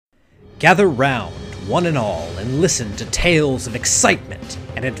Gather round, one and all, and listen to tales of excitement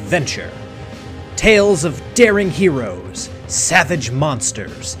and adventure. Tales of daring heroes, savage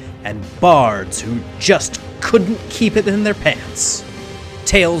monsters, and bards who just couldn't keep it in their pants.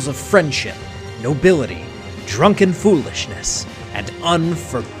 Tales of friendship, nobility, drunken foolishness, and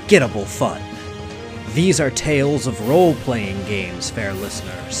unforgettable fun. These are tales of role-playing games, fair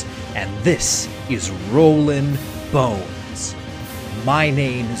listeners, and this is Rollin' Bones. My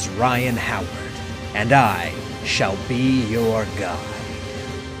name is Ryan Howard, and I shall be your guide.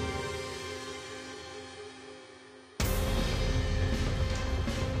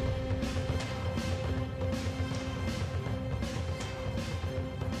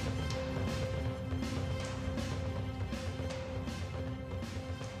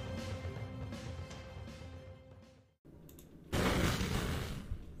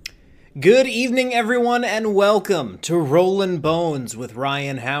 Good evening, everyone, and welcome to Rollin' Bones with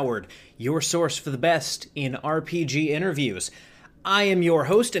Ryan Howard, your source for the best in RPG interviews. I am your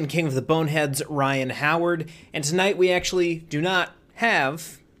host and king of the boneheads, Ryan Howard, and tonight we actually do not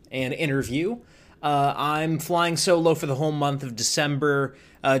have an interview. I'm flying solo for the whole month of December,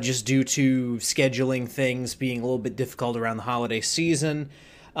 just due to scheduling things being a little bit difficult around the holiday season.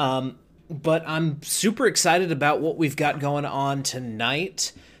 But I'm super excited about what we've got going on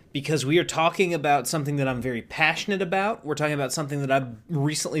tonight, because we are talking about something that I'm very passionate about. We're talking about something that I've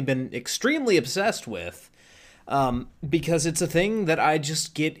recently been extremely obsessed with, because it's a thing that I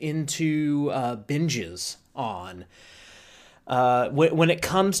just get into binges on. When it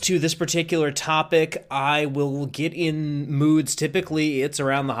comes to this particular topic, I will get in moods. Typically, it's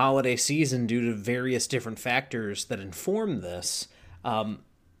around the holiday season due to various different factors that inform this.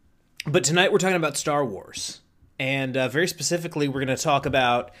 But tonight we're talking about Star Wars. And very specifically, we're going to talk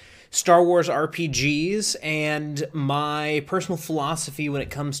about Star Wars RPGs and my personal philosophy when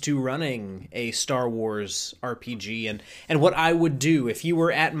it comes to running a Star Wars RPG and what I would do if you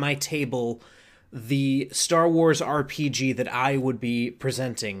were at my table, the Star Wars RPG that I would be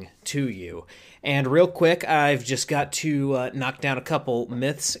presenting to you. And real quick, I've just got to knock down a couple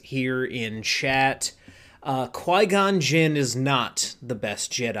myths here in chat. Qui-Gon Jinn is not the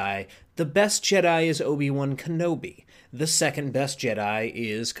best Jedi. The best Jedi is Obi-Wan Kenobi. The second best Jedi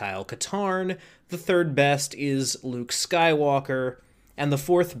is Kyle Katarn. The third best is Luke Skywalker. And the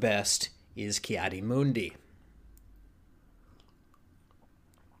fourth best is Ki-Adi-Mundi.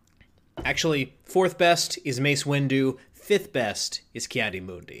 Actually, fourth best is Mace Windu. Fifth best is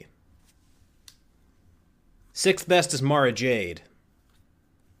Ki-Adi-Mundi. Sixth best is Mara Jade.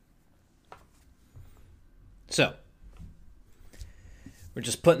 So, we're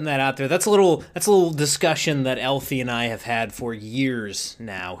just putting that out there. That's a little discussion that Elfie and I have had for years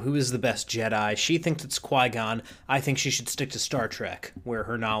now. Who is the best Jedi? She thinks it's Qui-Gon. I think she should stick to Star Trek, where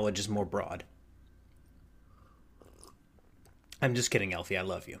her knowledge is more broad. I'm just kidding, Elfie. I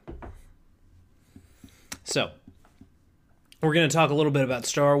love you. So, we're going to talk a little bit about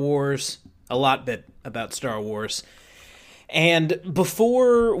Star Wars, about Star Wars. And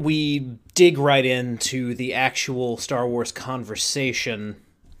before we dig right into the actual Star Wars conversation,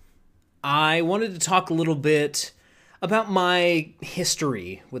 I wanted to talk a little bit about my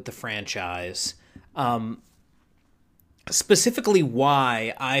history with the franchise. Specifically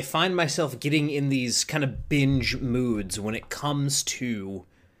why I find myself getting in these kind of binge moods when it comes to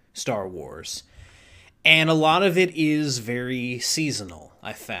Star Wars. And a lot of it is very seasonal,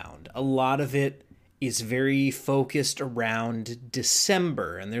 I found. A lot of it is very focused around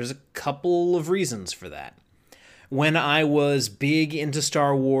December, and there's a couple of reasons for that. When I was big into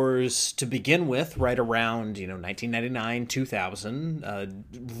Star Wars to begin with, right around 1999, 2000,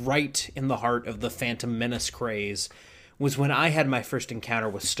 right in the heart of the Phantom Menace craze, was when I had my first encounter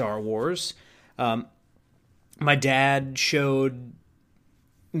with Star Wars. My dad showed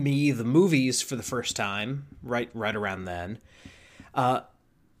me the movies for the first time, right around then.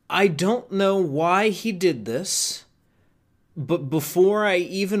 I don't know why he did this, but before I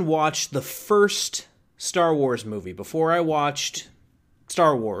even watched the first Star Wars movie, before I watched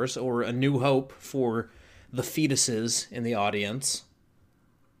Star Wars, or A New Hope for the fetuses in the audience,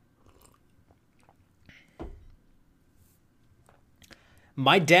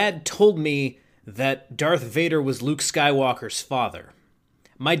 my dad told me that Darth Vader was Luke Skywalker's father.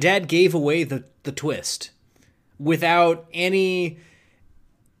 My dad gave away the twist without any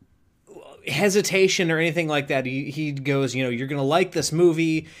hesitation or anything like that. He goes, you're gonna like this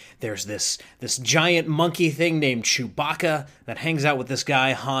movie. There's this giant monkey thing named Chewbacca that hangs out with this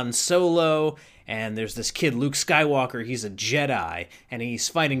guy Han Solo, and there's this kid Luke Skywalker. He's a Jedi, and he's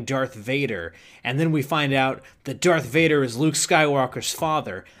fighting Darth Vader. And then we find out that Darth Vader is Luke Skywalker's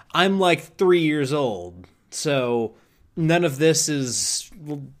father. I'm like 3 years old, so none of this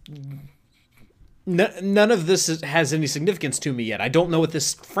has any significance to me yet. I don't know what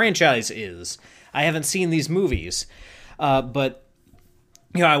this franchise is. I haven't seen these movies. But,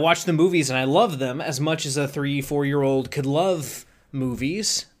 I watched the movies and I love them as much as a 3-4-year-old could love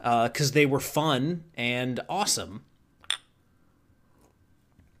movies, because they were fun and awesome.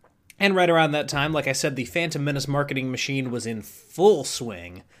 And right around that time, like I said, the Phantom Menace marketing machine was in full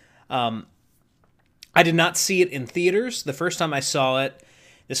swing. I did not see it in theaters. The first time I saw it,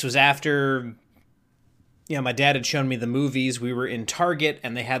 this was after... my dad had shown me the movies. We were in Target,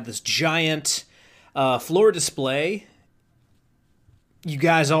 and they had this giant floor display. You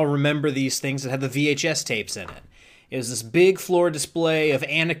guys all remember these things that had the VHS tapes in it. It was this big floor display of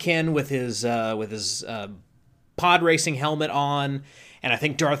Anakin with his pod racing helmet on, and I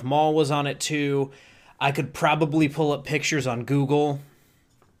think Darth Maul was on it too. I could probably pull up pictures on Google.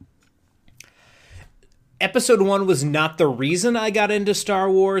 Episode 1 was not the reason I got into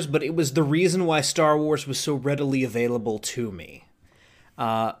Star Wars, but it was the reason why Star Wars was so readily available to me.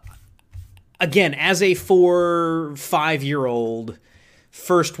 Again, as a 4-5-year-old,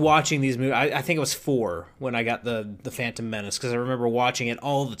 first watching these movies, I think it was 4 when I got the Phantom Menace, because I remember watching it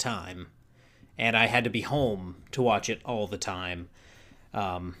all the time, and I had to be home to watch it all the time.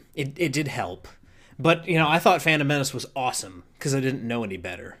 It did help. But, I thought Phantom Menace was awesome, because I didn't know any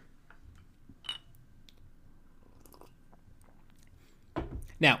better.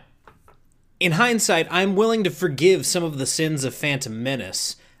 Now, in hindsight, I'm willing to forgive some of the sins of Phantom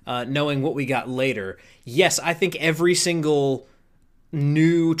Menace, knowing what we got later. Yes, I think every single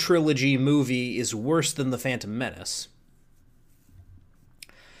new trilogy movie is worse than the Phantom Menace.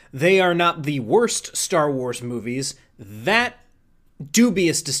 They are not the worst Star Wars movies. That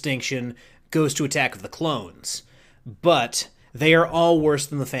dubious distinction goes to Attack of the Clones. But they are all worse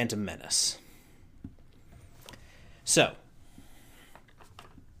than the Phantom Menace. So...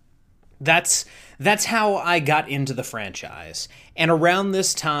 That's how I got into the franchise. And around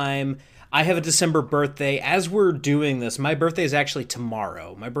this time, I have a December birthday. As we're doing this, my birthday is actually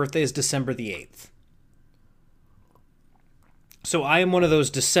tomorrow. My birthday is December the 8th. So I am one of those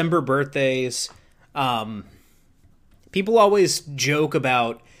December birthdays. People always joke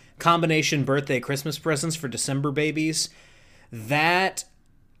about combination birthday Christmas presents for December babies. That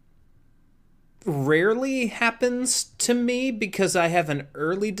rarely happens to me because I have an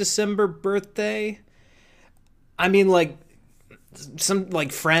early December birthday. I mean, some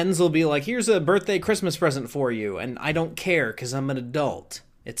friends will be like, here's a birthday Christmas present for you, and I don't care because I'm an adult.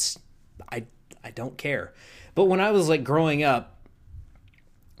 I don't care. But when I was growing up,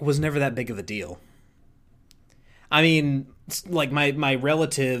 it was never that big of a deal. I mean, my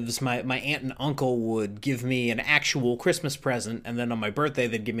relatives, my aunt and uncle would give me an actual Christmas present, and then on my birthday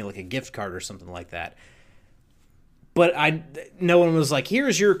they'd give me a gift card or something like that. But no one was like,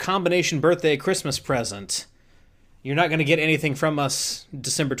 here's your combination birthday Christmas present. You're not going to get anything from us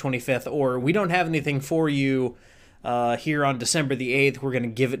December 25th, or we don't have anything for you here on December the 8th. We're going to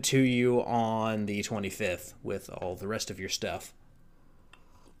give it to you on the 25th with all the rest of your stuff.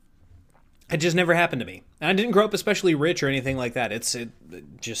 It just never happened to me. And I didn't grow up especially rich or anything like that. It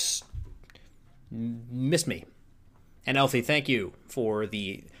just missed me. And Elfie, thank you for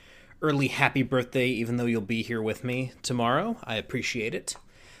the early happy birthday, even though you'll be here with me tomorrow. I appreciate it.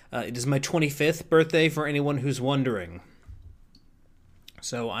 It is my 25th birthday for anyone who's wondering.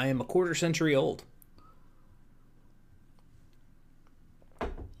 So I am a quarter century old.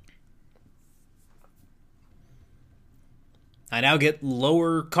 I now get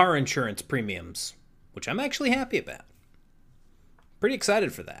lower car insurance premiums, which I'm actually happy about. Pretty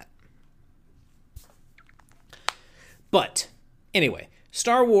excited for that. But, anyway,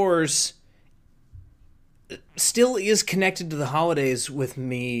 Star Wars still is connected to the holidays with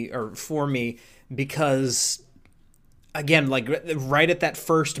me, or for me, because, again, right at that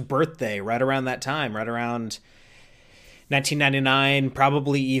first birthday, right around that time, right around 1999,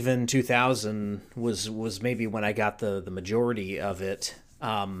 probably even 2000 was maybe when I got the majority of it.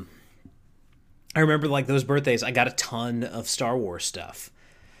 I remember those birthdays, I got a ton of Star Wars stuff.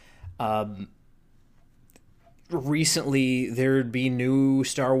 Recently, there'd be new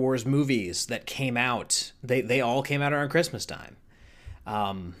Star Wars movies that came out. They all came out around Christmas time.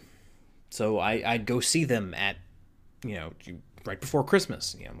 So I'd go see them at, right before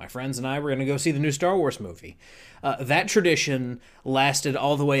Christmas. My friends and I were going to go see the new Star Wars movie. That tradition lasted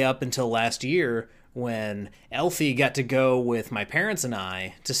all the way up until last year, when Elfie got to go with my parents and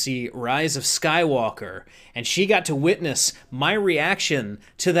I to see Rise of Skywalker, and she got to witness my reaction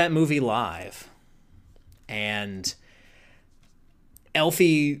to that movie live. And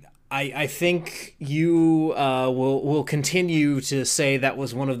Elfie, I think you will continue to say that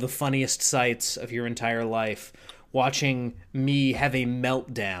was one of the funniest sights of your entire life, watching me have a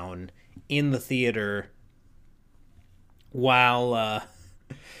meltdown in the theater while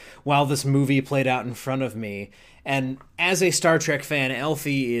this movie played out in front of me. And as a Star Trek fan,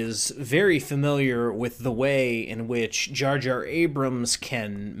 Elfie is very familiar with the way in which Jar Jar Abrams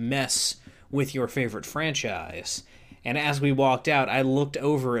can mess with your favorite franchise. And as we walked out, I looked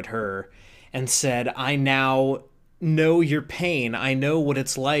over at her and said, I now know your pain. I know what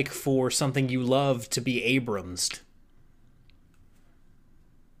it's like for something you love to be Abramsed.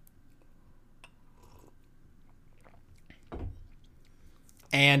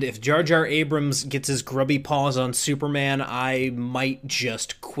 And if Jar Jar Abrams gets his grubby paws on Superman, I might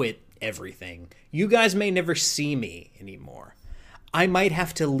just quit everything. You guys may never see me anymore. I might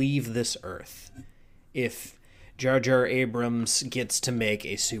have to leave this earth if Jar Jar Abrams gets to make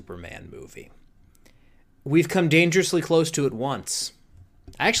a Superman movie. We've come dangerously close to it once.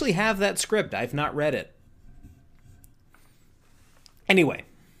 I actually have that script. I've not read it. Anyway,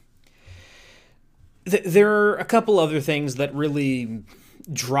 there are a couple other things that really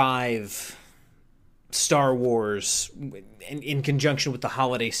drive Star Wars in conjunction with the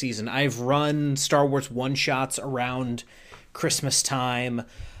holiday season. I've run Star Wars one-shots around Christmas time.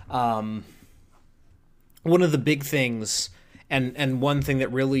 One of the big things, and one thing that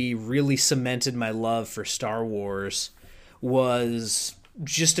really cemented my love for Star Wars, was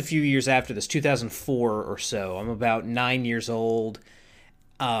just a few years after this, 2004 or so. I'm about 9 years old.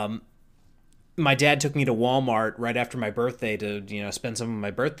 My dad took me to Walmart right after my birthday to, spend some of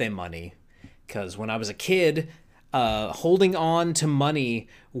my birthday money. Because when I was a kid, holding on to money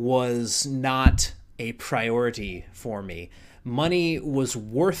was not a priority for me. Money was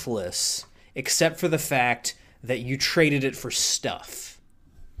worthless except for the fact that you traded it for stuff.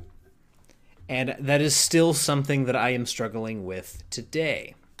 And that is still something that I am struggling with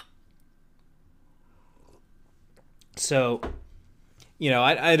today. So,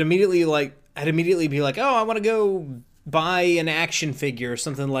 I'd immediately be like, oh, I want to go buy an action figure or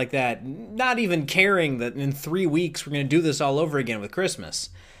something like that, not even caring that in 3 weeks we're going to do this all over again with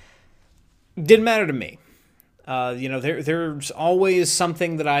Christmas. Didn't matter to me. There's always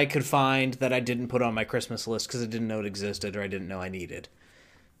something that I could find that I didn't put on my Christmas list because I didn't know it existed or I didn't know I needed.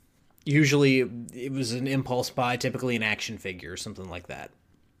 Usually it was an impulse buy, typically an action figure or something like that.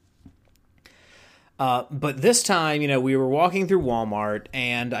 But this time, we were walking through Walmart,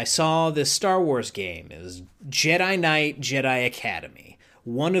 and I saw this Star Wars game. It was Jedi Knight, Jedi Academy.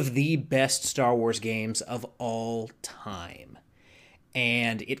 One of the best Star Wars games of all time.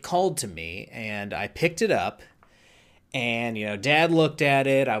 And it called to me, and I picked it up, and, Dad looked at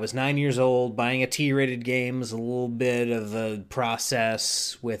it. I was 9 years old. Buying a T-rated game was a little bit of a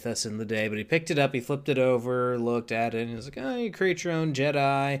process with us in the day, but he picked it up, he flipped it over, looked at it, and he was like, oh, you create your own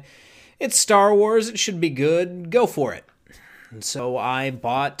Jedi. It's Star Wars, it should be good, go for it. And so I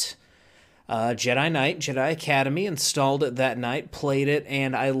bought Jedi Knight, Jedi Academy, installed it that night, played it,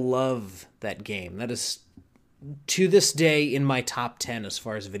 and I love that game. That is, to this day, in my top 10 as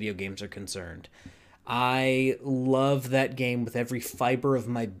far as video games are concerned. I love that game with every fiber of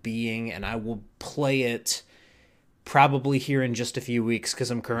my being, and I will play it probably here in just a few weeks because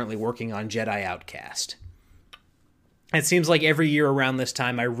I'm currently working on Jedi Outcast. It seems like every year around this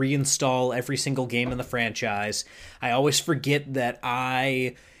time, I reinstall every single game in the franchise. I always forget that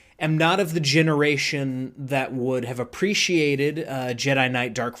I am not of the generation that would have appreciated Jedi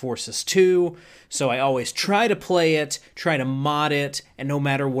Knight Dark Forces 2, so I always try to play it, try to mod it, and no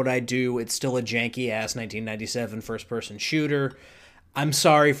matter what I do, it's still a janky-ass 1997 first-person shooter. I'm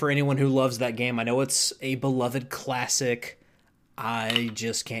sorry for anyone who loves that game. I know it's a beloved classic. I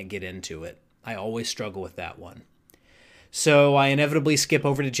just can't get into it. I always struggle with that one. So I inevitably skip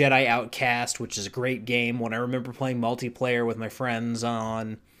over to Jedi Outcast, which is a great game, when I remember playing multiplayer with my friends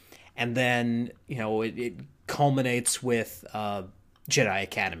on. And then, it culminates with Jedi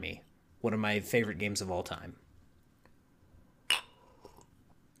Academy, one of my favorite games of all time.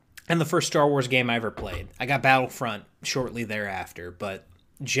 And the first Star Wars game I ever played. I got Battlefront shortly thereafter, but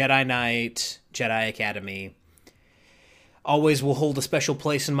Jedi Knight, Jedi Academy, always will hold a special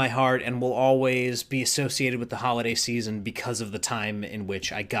place in my heart and will always be associated with the holiday season because of the time in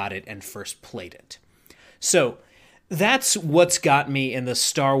which I got it and first played it. So, That's what's got me in the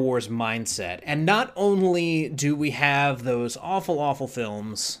Star Wars mindset. And not only do we have those awful, awful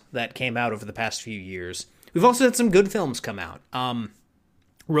films that came out over the past few years, we've also had some good films come out.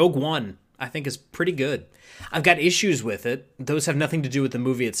 Rogue One, I think, is pretty good. I've got issues with it. Those have nothing to do with the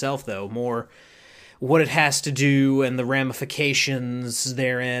movie itself, though. More what it has to do and the ramifications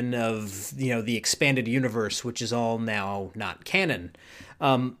therein of, the expanded universe, which is all now not canon.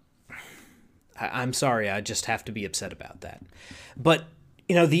 I'm sorry, I just have to be upset about that. But,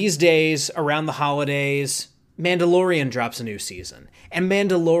 these days, around the holidays, Mandalorian drops a new season. And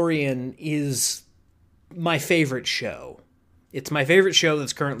Mandalorian is my favorite show. It's my favorite show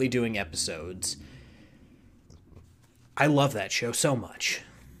that's currently doing episodes. I love that show so much.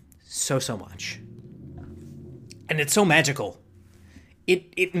 So much. And it's so magical.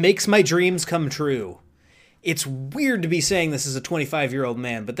 It makes my dreams come true. It's weird to be saying this as a 25-year-old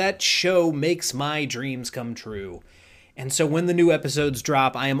man, but that show makes my dreams come true. And so when the new episodes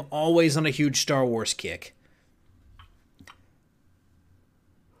drop, I am always on a huge Star Wars kick.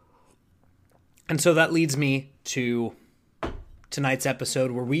 And so that leads me to tonight's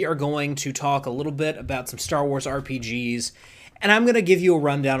episode, where we are going to talk a little bit about some Star Wars RPGs, and I'm going to give you a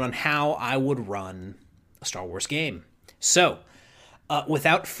rundown on how I would run a Star Wars game. So,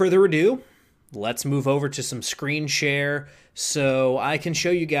 without further ado, let's move over to some screen share so I can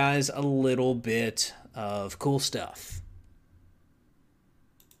show you guys a little bit of cool stuff.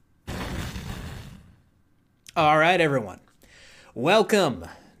 All right, everyone. Welcome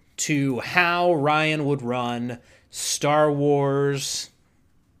to how Ryan would run Star Wars,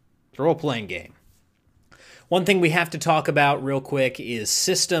 the role-playing game. One thing we have to talk about real quick is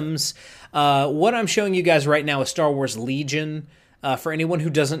systems. What I'm showing you guys right now is Star Wars Legion. For anyone who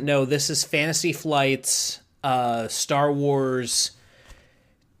doesn't know, this is Fantasy Flight's Star Wars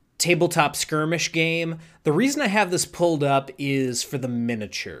tabletop skirmish game. The reason I have this pulled up is for the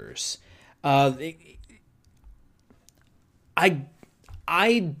miniatures. I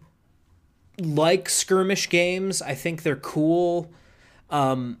like skirmish games. I think they're cool.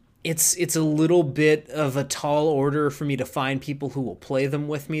 It's a little bit of a tall order for me to find people who will play them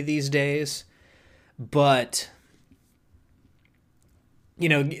with me these days. But,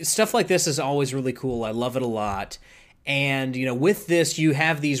 stuff like this is always really cool. I love it a lot. And, with this, you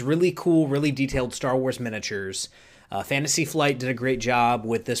have these really cool, really detailed Star Wars miniatures. Fantasy Flight did a great job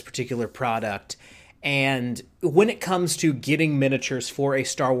with this particular product. And when it comes to getting miniatures for a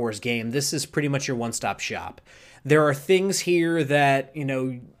Star Wars game, this is pretty much your one-stop shop. There are things here that,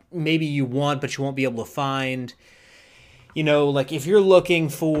 maybe you want, but you won't be able to find. Like if you're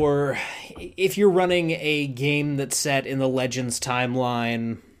running a game that's set in the Legends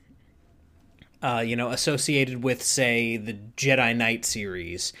timeline, associated with, say, the Jedi Knight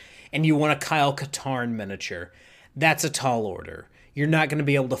series, and you want a Kyle Katarn miniature, that's a tall order. You're not going to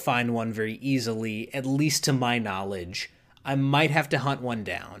be able to find one very easily, at least to my knowledge. I might have to hunt one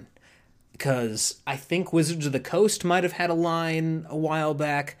down, because I think Wizards of the Coast might have had a line a while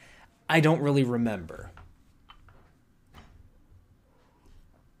back. I don't really remember.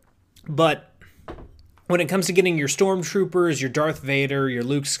 But when it comes to getting your Stormtroopers, your Darth Vader, your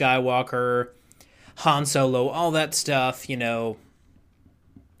Luke Skywalker, Han Solo, all that stuff,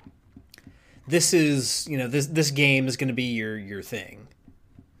 this is, this game is going to be your thing.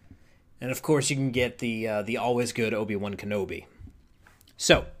 And of course you can get the always good Obi-Wan Kenobi.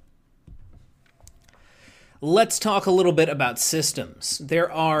 So, let's talk a little bit about systems.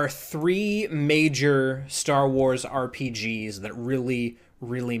 There are 3 major Star Wars RPGs that really,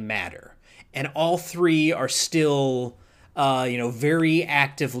 really matter. And all 3 are still, very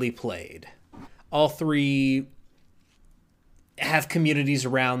actively played. All 3 have communities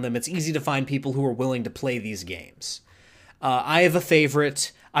around them. It's easy to find people who are willing to play these games. I have a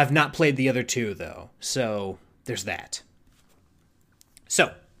favorite. I've not played the other 2, though. So, there's that.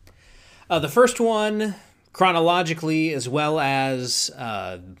 So, the first one, chronologically, as well as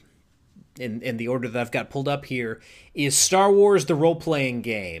in the order that I've got pulled up here, is Star Wars the Role-Playing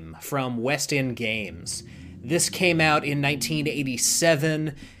Game from West End Games. This came out in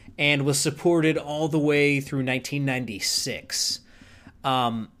 1987 and was supported all the way through 1996.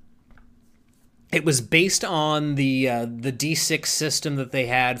 It was based on the D6 system that they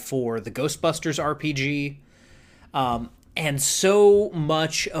had for the Ghostbusters RPG. And so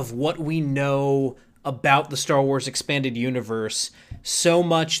much of what we know about the Star Wars Expanded Universe, so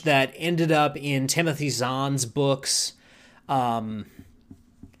much that ended up in Timothy Zahn's books, so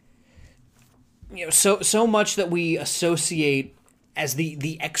much that we associate as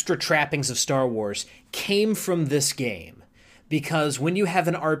the extra trappings of Star Wars came from this game. Because when you have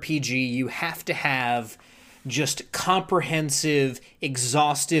an RPG, you have to have just comprehensive,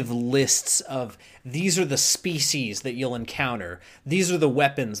 exhaustive lists of these are the species that you'll encounter. These are the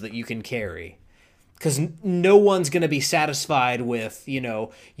weapons that you can carry. Because no one's going to be satisfied with,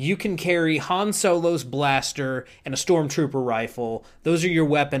 you can carry Han Solo's blaster and a stormtrooper rifle. Those are your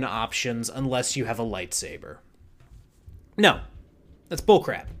weapon options unless you have a lightsaber. No, that's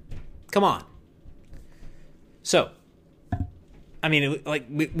bullcrap. Come on. So, I mean, like,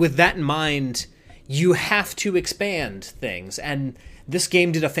 with that in mind, you have to expand things, and this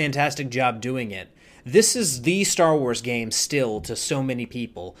game did a fantastic job doing it. This is the Star Wars game still to so many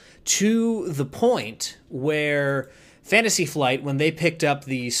people, to the point where Fantasy Flight, when they picked up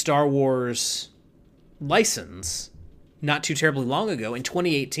the Star Wars license not too terribly long ago, in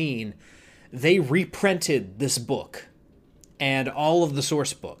 2018, they reprinted this book and all of the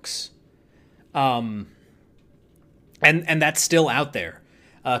source books. And that's still out there.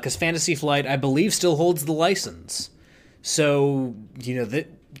 Because Fantasy Flight, I believe, still holds the license. So,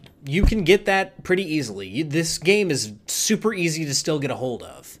 you can get that pretty easily. This game is super easy to still get a hold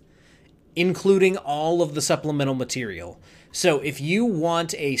of, including all of the supplemental material. So if you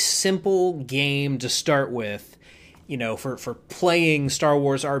want a simple game to start with, for playing Star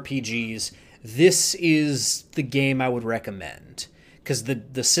Wars RPGs, this is the game I would recommend. Because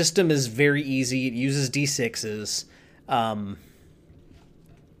the system is very easy. It uses D6s.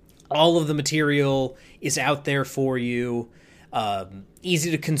 All of the material is out there for you.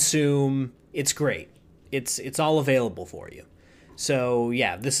 Easy to consume. It's great. It's all available for you. So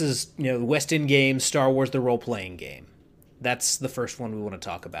yeah, this is West End Games, Star Wars: The Role-Playing Game. That's the first one we want to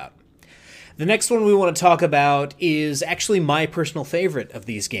talk about. The next one we want to talk about is actually my personal favorite of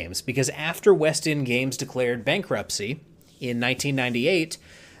these games, because after West End Games declared bankruptcy in 1998,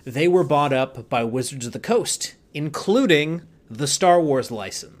 they were bought up by Wizards of the Coast, including the Star Wars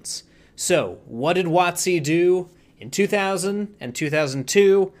license. So, what did WotC do? In 2000 and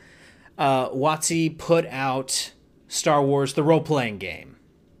 2002, WotC put out Star Wars: The Role-Playing Game.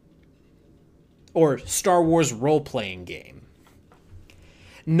 Or Star Wars Role-Playing Game.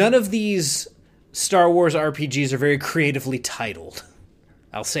 None of these Star Wars RPGs are very creatively titled.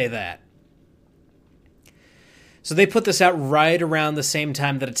 I'll say that. So they put this out right around the same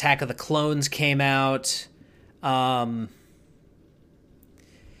time that Attack of the Clones came out.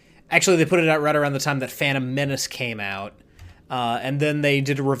 Actually, they put it out right around the time that Phantom Menace came out. And then they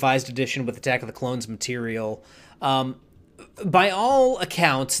did a revised edition with Attack of the Clones material. By all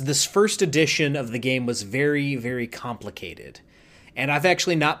accounts, this first edition of the game was very, very complicated. And I've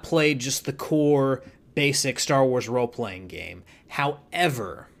actually not played just the core, basic Star Wars role-playing game.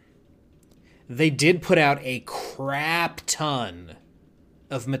 However, they did put out a crap ton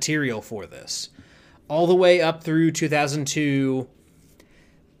of material for this. All the way up through 2002...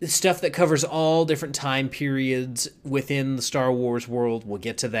 stuff that covers all different time periods within the Star Wars world. We'll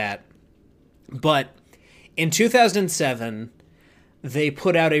get to that. But in 2007, they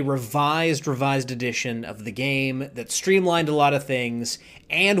put out a revised edition of the game that streamlined a lot of things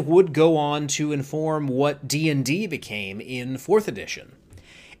and would go on to inform what D&D became in 4th edition.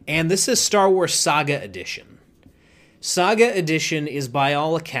 And this is Star Wars Saga Edition. Saga Edition is, by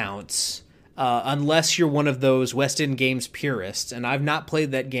all accounts... unless you're one of those West End Games purists, and I've not played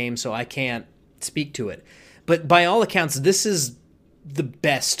that game, so I can't speak to it. But by all accounts, this is the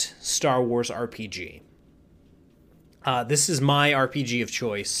best Star Wars RPG. This is my RPG of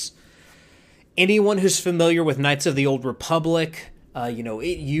choice. Anyone who's familiar with Knights of the Old Republic,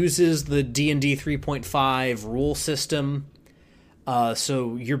 it uses the D&D 3.5 rule system.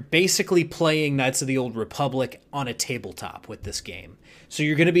 So you're basically playing Knights of the Old Republic on a tabletop with this game. So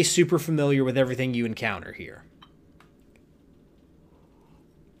you're going to be super familiar with everything you encounter here.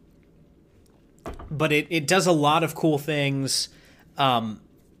 But it does a lot of cool things.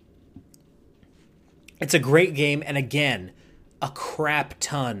 It's a great game, and again, a crap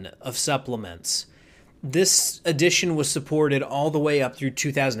ton of supplements. This edition was supported all the way up through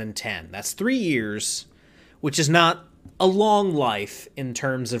 2010. That's 3 years, which is not a long life in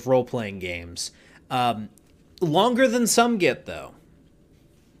terms of role-playing games. Longer than some get, though.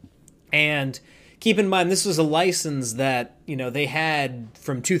 And keep in mind, this was a license that, they had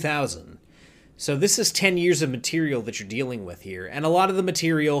from 2000. So this is 10 years of material that you're dealing with here. And a lot of the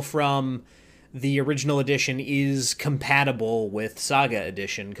material from the original edition is compatible with Saga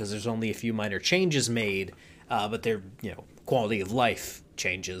Edition, because there's only a few minor changes made, but they're, quality of life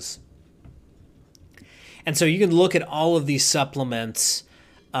changes. And so you can look at all of these supplements.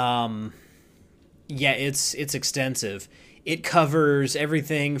 It's extensive. It covers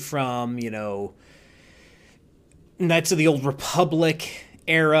everything from, Knights of the Old Republic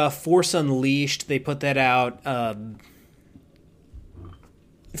era, Force Unleashed, they put that out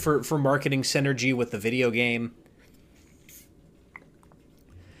for marketing synergy with the video game.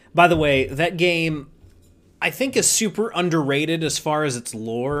 By the way, that game, I think, is super underrated as far as its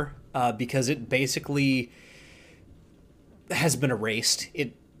lore, because it basically has been erased.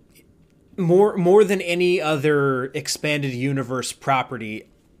 It more than any other expanded universe property,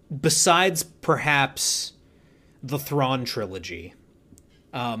 besides perhaps the Thrawn trilogy,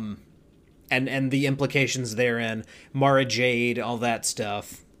 and the implications therein, Mara Jade, all that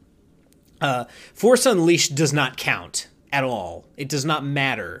stuff. Force Unleashed does not count at all. It does not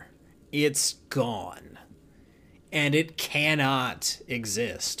matter. It's gone. And it cannot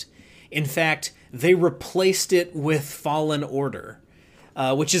exist. In fact, they replaced it with Fallen Order,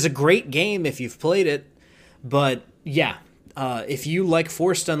 which is a great game if you've played it. But yeah, if you like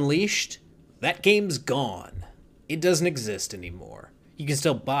Force Unleashed, that game's gone. It doesn't exist anymore. You can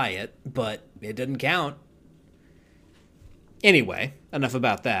still buy it, but it doesn't count. Anyway, enough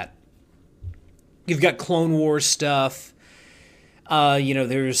about that. You've got Clone Wars stuff.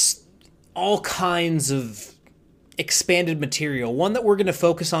 There's all kinds of expanded material. One that we're going to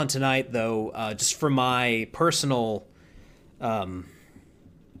focus on tonight, though, just for my personal, the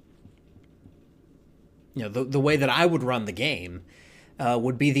way that I would run the game,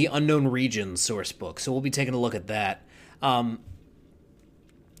 would be the Unknown Regions source book. So we'll be taking a look at that.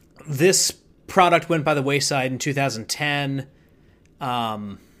 This product went by the wayside in 2010.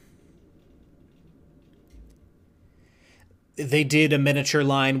 They did a miniature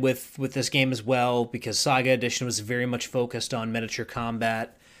line with this game as well, because Saga Edition was very much focused on miniature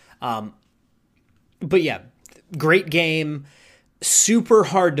combat. But yeah, great game, super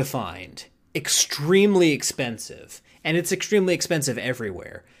hard to find, extremely expensive, and it's extremely expensive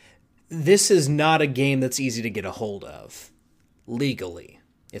everywhere. This is not a game that's easy to get a hold of legally.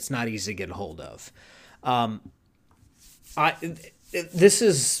 It's not easy to get a hold of. This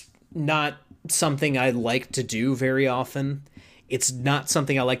is not something I like to do very often. It's not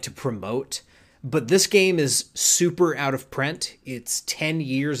something I like to promote, but this game is super out of print. It's 10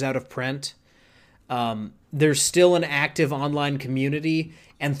 years out of print. There's still an active online community,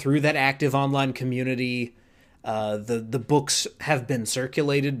 and through that active online community, the books have been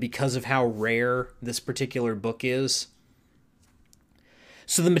circulated because of how rare this particular book is.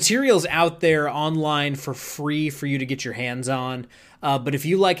 So the material's out there online for free for you to get your hands on. But if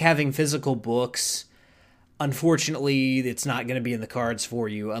you like having physical books, unfortunately, it's not going to be in the cards for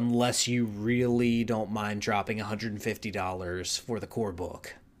you unless you really don't mind dropping $150 for the core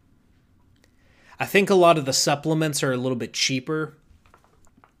book. I think a lot of the supplements are a little bit cheaper,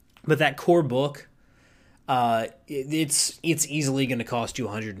 but that core book, it's easily going to cost you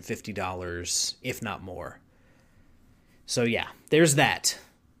 $150, if not more. So yeah, there's that.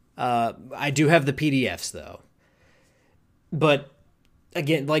 I do have the PDFs though. But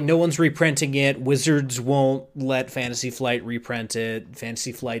again, like, no one's reprinting it. Wizards won't let Fantasy Flight reprint it.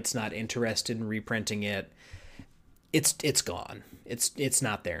 Fantasy Flight's not interested in reprinting it. It's gone. It's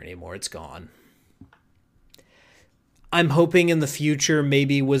not there anymore. It's gone. I'm hoping in the future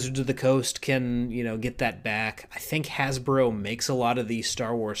maybe Wizards of the Coast can, get that back. I think Hasbro makes a lot of these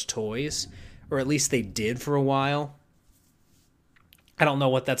Star Wars toys, or at least they did for a while. I don't know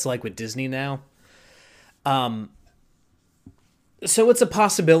what that's like with Disney now. So it's a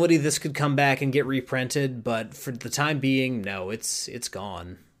possibility this could come back and get reprinted, but for the time being, no, it's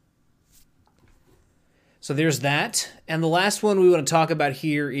gone. So there's that. And the last one we want to talk about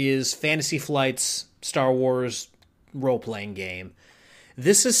here is Fantasy Flight's Star Wars role-playing game.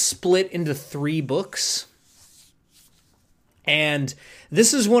 This is split into 3 books. And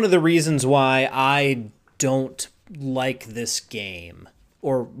this is one of the reasons why I don't like this game,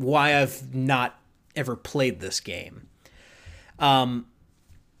 or why I've not ever played this game.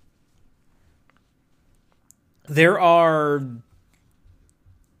 There are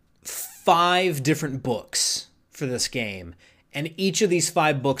 5 different books for this game, and each of these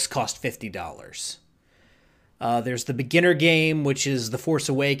 5 books cost $50. There's the beginner game, which is The Force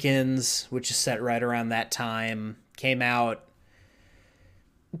Awakens, which is set right around that time. Came out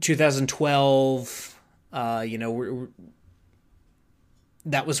 2012. That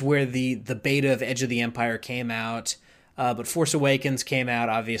was where the beta of Edge of the Empire came out. But Force Awakens came out,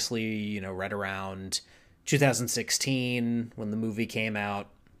 obviously, right around 2016 when the movie came out.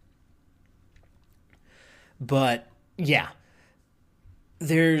 But, yeah.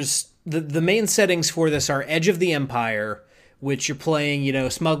 There's the main settings for this are Edge of the Empire, which you're playing,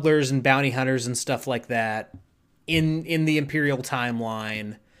 smugglers and bounty hunters and stuff like that in the Imperial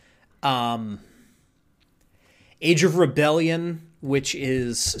timeline. Age of Rebellion, which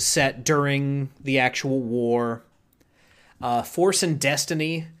is set during the actual war. Force and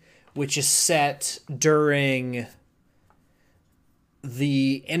Destiny, which is set during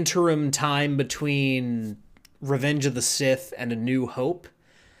the interim time between Revenge of the Sith and A New Hope,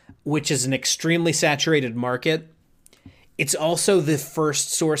 which is an extremely saturated market. It's also the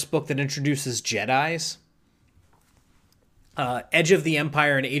first source book that introduces Jedis. Edge of the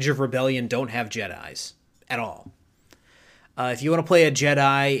Empire and Age of Rebellion don't have Jedis at all. If you want to play a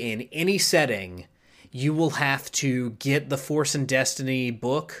Jedi in any setting, you will have to get the Force and Destiny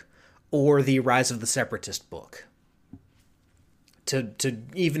book or the Rise of the Separatist book to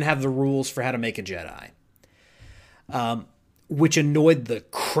even have the rules for how to make a Jedi, which annoyed the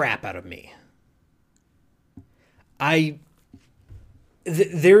crap out of me.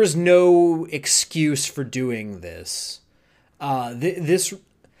 There's no excuse for doing this. This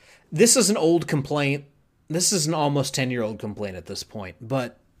is an old complaint. This is an almost 10-year-old complaint at this point,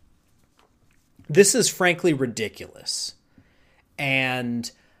 but this is frankly ridiculous.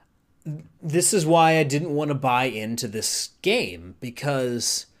 And this is why I didn't want to buy into this game,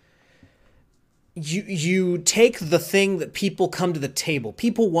 because you take the thing that people come to the table.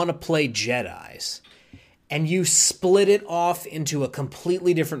 People want to play Jedis, and you split it off into a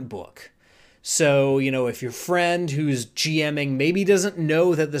completely different book. So, if your friend who's GMing maybe doesn't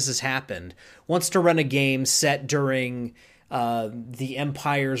know that this has happened, wants to run a game set during the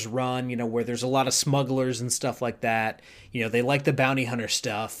Empire's run, where there's a lot of smugglers and stuff like that, they like the bounty hunter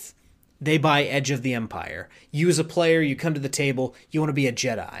stuff, they buy Edge of the Empire. You as a player, you come to the table, you want to be a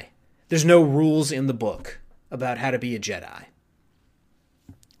Jedi. There's no rules in the book about how to be a Jedi.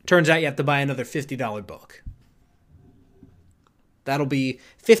 Turns out you have to buy another $50 book. That'll be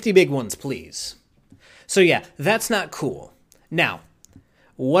 50 big ones, please. So yeah, that's not cool. Now,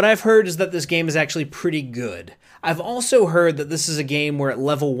 what I've heard is that this game is actually pretty good. I've also heard that this is a game where at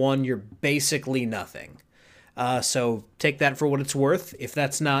level 1 you're basically nothing. So take that for what it's worth. If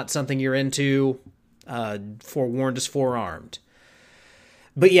that's not something you're into, forewarned is forearmed.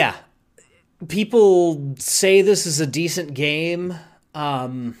 But yeah, people say this is a decent game.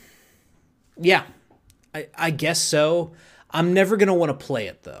 Yeah, I guess so. I'm never going to want to play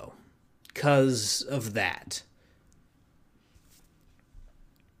it, though, because of that.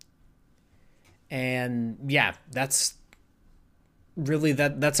 And yeah, that's really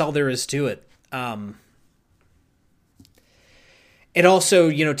that's all there is to it. It also,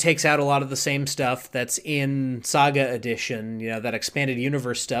 takes out a lot of the same stuff that's in Saga Edition, that expanded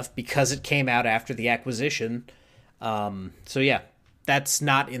universe stuff, because it came out after the acquisition. So yeah, that's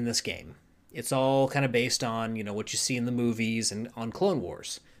not in this game. It's all kind of based on, what you see in the movies and on Clone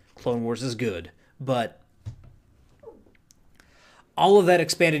Wars. Clone Wars is good, but all of that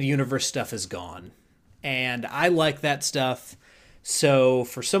expanded universe stuff is gone. And I like that stuff. So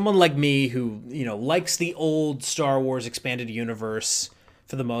for someone like me who, likes the old Star Wars expanded universe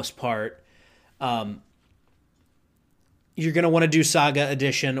for the most part, you're going to want to do Saga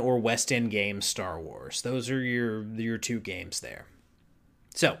Edition or West End Games Star Wars. Those are your two games there.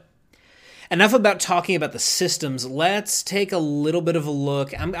 So, enough about talking about the systems. Let's take a little bit of a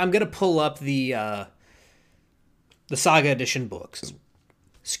look. I'm going to pull up the Saga Edition books.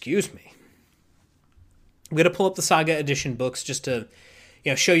 Excuse me. I'm going to pull up the Saga Edition books just to,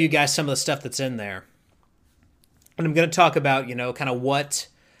 show you guys some of the stuff that's in there. And I'm going to talk about, kind of what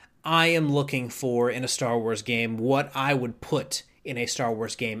I am looking for in a Star Wars game, what I would put in a Star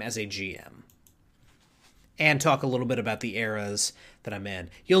Wars game as a GM. And talk a little bit about the eras that I'm in.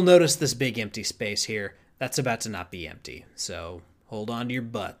 You'll notice this big empty space here. That's about to not be empty. So hold on to your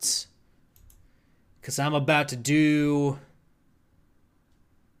butts, because I'm about to do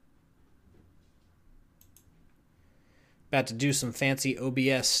some fancy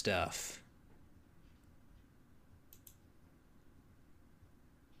OBS stuff.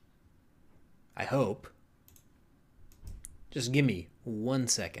 I hope. Just give me 1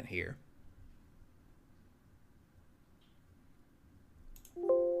 second here.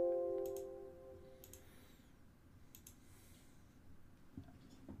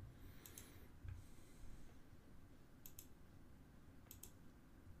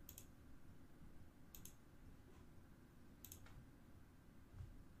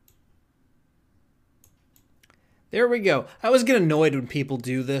 There we go. I always get annoyed when people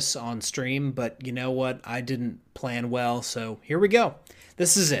do this on stream, but you know what? I didn't plan well, so here we go.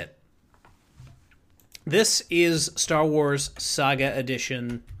 This is it. This is Star Wars Saga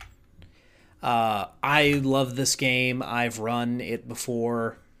Edition. I love this game. I've run it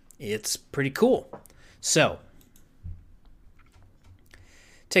before. It's pretty cool. So,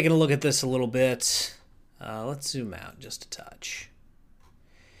 taking a look at this a little bit. Let's zoom out just a touch.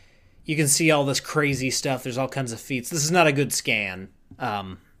 You can see all this crazy stuff. There's all kinds of feats. This is not a good scan,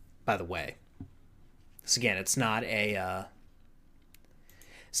 by the way. This, again, it's not an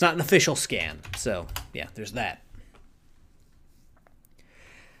official scan. So, yeah, there's that.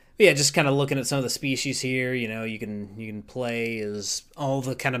 But yeah, just kind of looking at some of the species here. You can play as all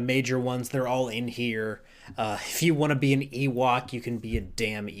the kind of major ones. They're all in here. If you want to be an Ewok, you can be a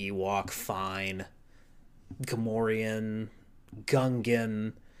damn Ewok. Fine. Gamorrean,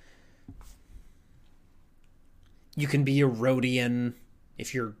 Gungan. You can be a Rodian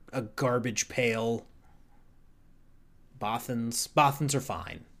if you're a garbage pail. Bothans. Bothans are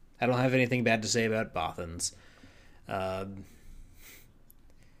fine. I don't have anything bad to say about Bothans.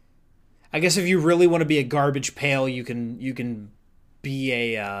 I guess if you really want to be a garbage pail, you can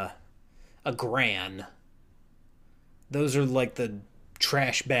be a Gran. Those are like the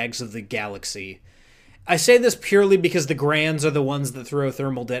trash bags of the galaxy. I say this purely because the Grans are the ones that throw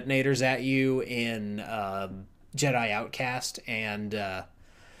thermal detonators at you in Jedi Outcast and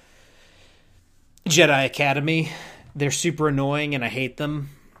Jedi Academy. They're super annoying and I hate them.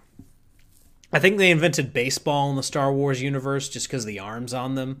 I think they invented baseball in the Star Wars universe just because of the arms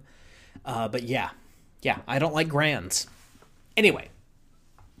on them. But yeah, I don't like Grans. Anyway,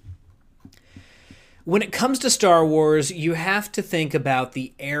 when it comes to Star Wars, you have to think about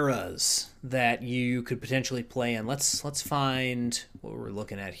the eras that you could potentially play in. Let's find what we're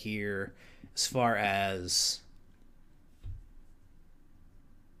looking at here as far as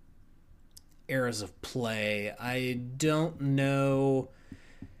eras of play. I don't know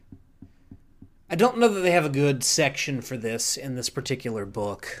that they have a good section for this in this particular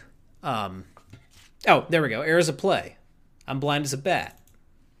book. Oh, there we go. Eras of play. I'm blind as a bat.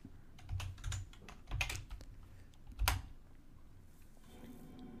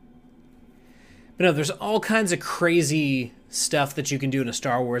 But no, there's all kinds of crazy stuff that you can do in a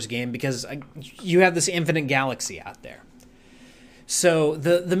Star Wars game because you have this infinite galaxy out there. So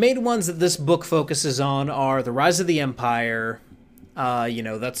the main ones that this book focuses on are the Rise of the Empire.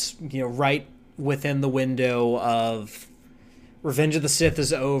 That's right within the window of Revenge of the Sith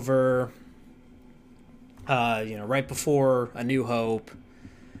is over. Right before A New Hope.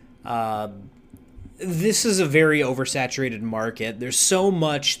 This is a very oversaturated market. There's so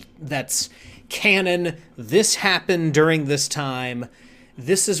much that's canon. This happened during this time.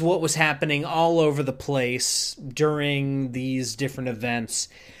 This is what was happening all over the place during these different events.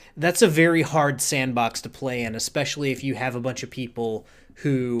 That's a very hard sandbox to play in, especially if you have a bunch of people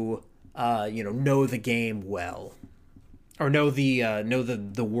who know the game well or know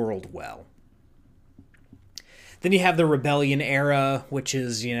the world well. Then you have the Rebellion era, which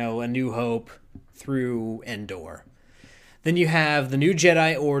is, A New Hope through Endor. Then you have the New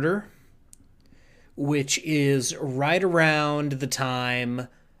Jedi Order, which is right around the time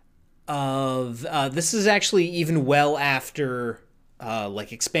of... this is actually even well after,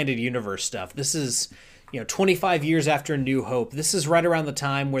 expanded universe stuff. This is, 25 years after A New Hope. This is right around the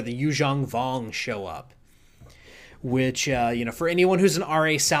time where the Yuuzhan Vong show up. Which, for anyone who's an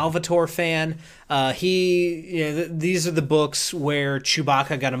R.A. Salvatore fan, these are the books where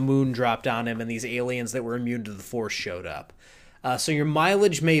Chewbacca got a moon dropped on him and these aliens that were immune to the Force showed up. So your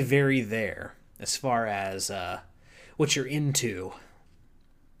mileage may vary there as far as what you're into.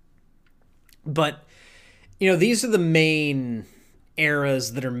 But, these are the main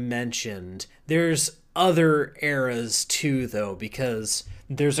eras that are mentioned. There's other eras too, though, because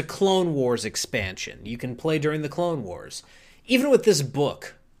there's a Clone Wars expansion. You can play during the Clone Wars. Even with this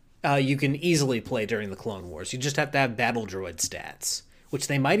book, you can easily play during the Clone Wars. You just have to have battle droid stats, which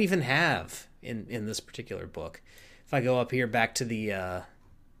they might even have in this particular book. If I go up here back to the...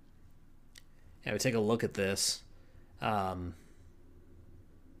 we take a look at this.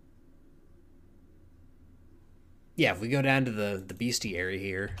 If we go down to the bestiary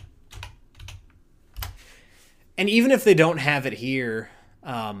here. And even if they don't have it here,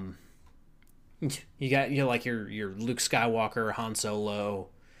 you got your Luke Skywalker, Han Solo.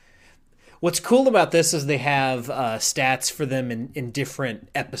 What's cool about this is they have stats for them in different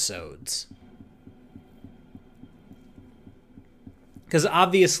episodes. Because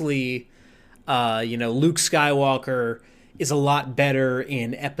obviously, Luke Skywalker is a lot better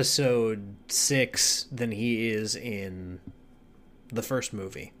in episode 6 than he is in the first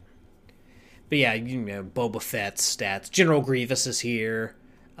movie. But yeah, Boba Fett's stats. General Grievous is here.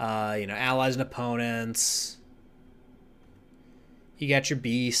 Allies and opponents. You got your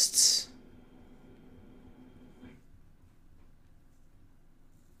beasts.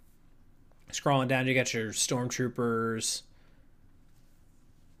 Scrolling down, you got your stormtroopers.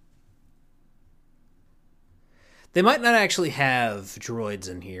 They might not actually have droids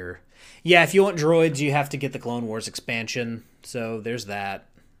in here. Yeah, if you want droids, you have to get the Clone Wars expansion. So there's that.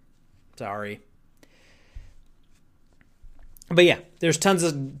 Sorry. But yeah, there's tons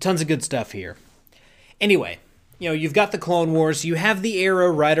of good stuff here. Anyway, you've got the Clone Wars. You have the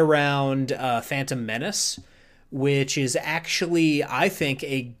era right around Phantom Menace, which is actually, I think,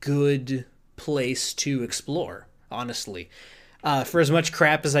 a good place to explore, honestly. For as much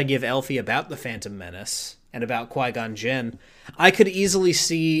crap as I give Elfie about the Phantom Menace and about Qui-Gon Jinn, I could easily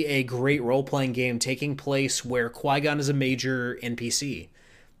see a great role-playing game taking place where Qui-Gon is a major NPC.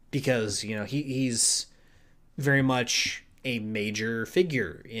 Because, he's very much a major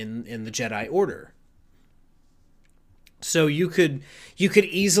figure in the Jedi Order. So you could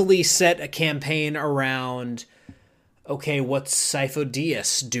easily set a campaign around, okay, what's Sifo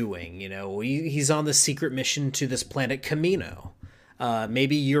Dyas doing? He's on the secret mission to this planet Kamino.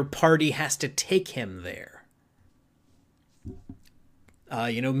 Maybe your party has to take him there.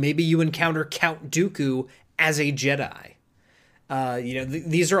 Maybe you encounter Count Dooku as a Jedi.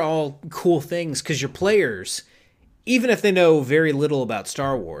 These are all cool things because your players, even if they know very little about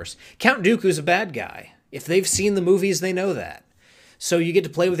Star Wars, Count Dooku's a bad guy. If they've seen the movies, they know that. So you get to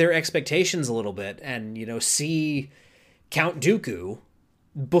play with their expectations a little bit and, see Count Dooku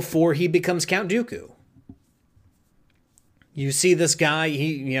before he becomes Count Dooku. You see this guy,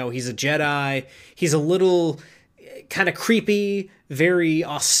 he's a Jedi. He's a little kind of creepy, very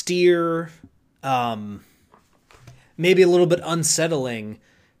austere, maybe a little bit unsettling,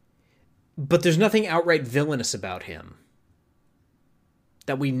 but there's nothing outright villainous about him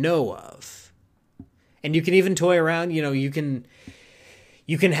that we know of. And you can even toy around, you can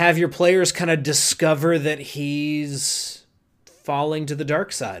have your players kind of discover that he's falling to the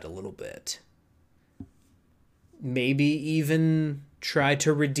dark side a little bit. Maybe even try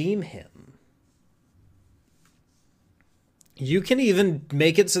to redeem him. You can even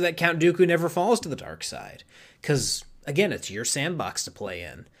make it so that Count Dooku never falls to the dark side. Because, again, it's your sandbox to play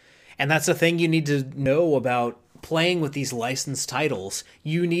in. And that's the thing you need to know about playing with these licensed titles.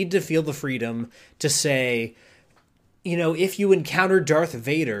 You need to feel the freedom to say, if you encounter Darth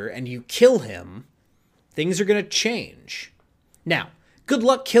Vader and you kill him, things are going to change. Now, good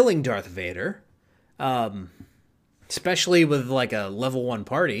luck killing Darth Vader, especially with like a level 1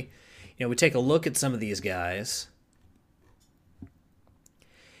 party. We take a look at some of these guys.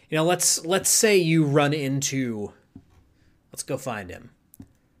 Let's say you run into... Let's go find him.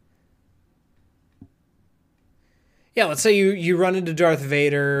 Yeah, let's say you run into Darth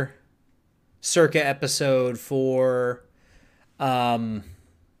Vader circa episode 4.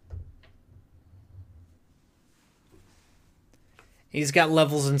 He's got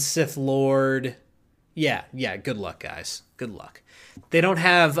levels in Sith Lord. Yeah, good luck, guys. Good luck. They don't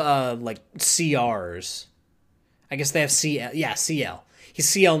have, CRs. I guess they have CL. Yeah, CL. He's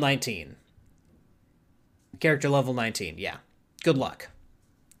CL 19. Character level 19, yeah. Good luck.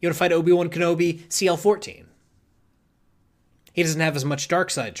 You want to fight Obi-Wan Kenobi? CL 14. He doesn't have as much dark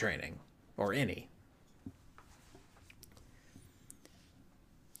side training. Or any.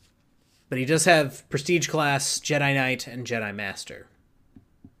 But he does have Prestige Class, Jedi Knight, and Jedi Master.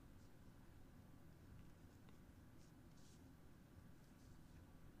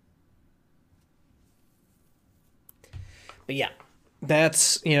 But yeah,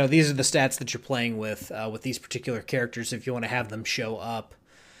 that's, these are the stats that you're playing with these particular characters if you want to have them show up.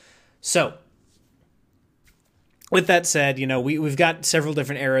 So, with that said, we've got several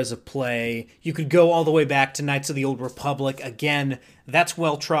different eras of play. You could go all the way back to Knights of the Old Republic. Again, that's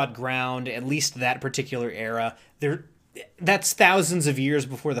well-trod ground, at least that particular era. That's thousands of years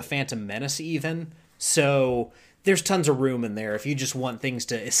before the Phantom Menace even. So there's tons of room in there if you just want things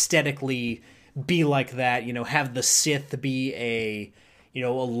to aesthetically be like that, have the Sith be a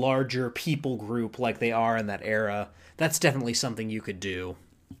larger people group like they are in that era. That's definitely something you could do.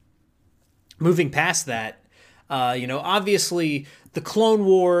 Moving past that, obviously the Clone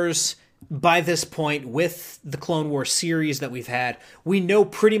Wars, by this point, with the Clone Wars series that we've had, we know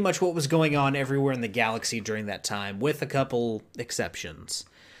pretty much what was going on everywhere in the galaxy during that time, with a couple exceptions,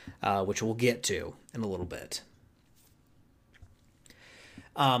 which we'll get to in a little bit.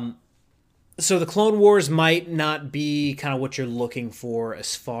 So the Clone Wars might not be kind of what you're looking for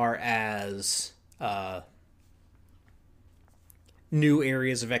as far as new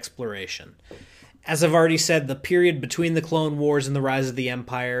areas of exploration. As I've already said, the period between the Clone Wars and the Rise of the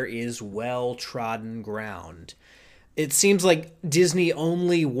Empire is well-trodden ground. It seems like Disney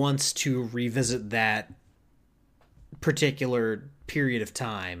only wants to revisit that particular period of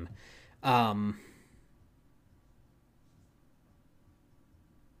time.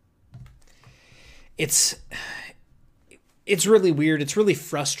 it's really weird. It's really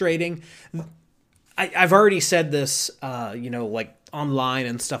frustrating. I've already said this, like online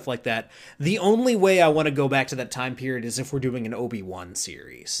and stuff like that. The only way I want to go back to that time period is if we're doing an Obi-Wan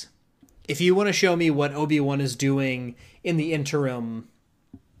series. If you want to show me what Obi-Wan is doing in the interim,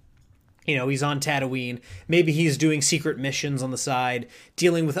 he's on Tatooine. Maybe he's doing secret missions on the side,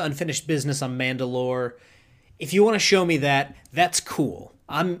 dealing with unfinished business on Mandalore. If you want to show me that, that's cool.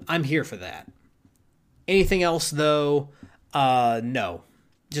 I'm here for that. Anything else, though, no.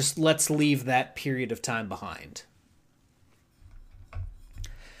 Just let's leave that period of time behind.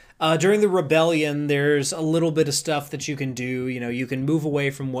 During the rebellion, there's a little bit of stuff that you can do. You can move away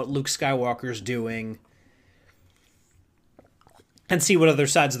from what Luke Skywalker's doing and see what other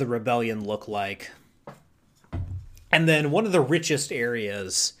sides of the rebellion look like. And then one of the richest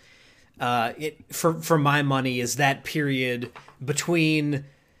areas, for my money, is that period between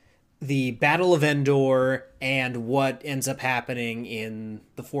the Battle of Endor and what ends up happening in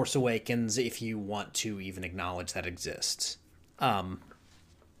The Force Awakens, if you want to even acknowledge that exists.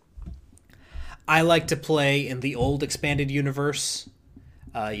 I like to play in the old expanded universe,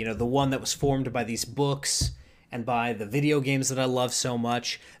 the one that was formed by these books and by the video games that I love so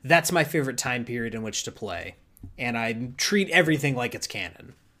much. That's my favorite time period in which to play, and I treat everything like it's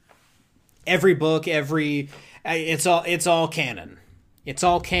canon. Every book, it's all canon. It's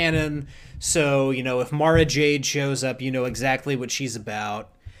all canon. So if Mara Jade shows up, you know exactly what she's about.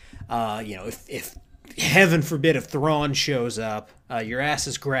 If heaven forbid, if Thrawn shows up, your ass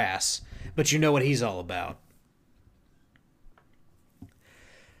is grass. But you know what he's all about.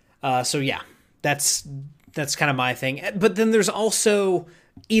 So yeah, that's kind of my thing. But then there's also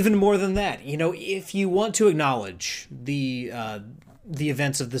even more than that. If you want to acknowledge the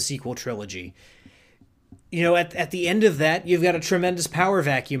events of the sequel trilogy, at the end of that, you've got a tremendous power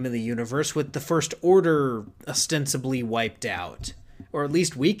vacuum in the universe with the First Order ostensibly wiped out, or at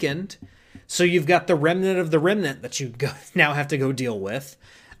least weakened. So you've got the remnant of the remnant that you now have to go deal with.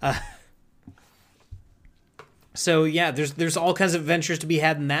 So yeah, there's all kinds of adventures to be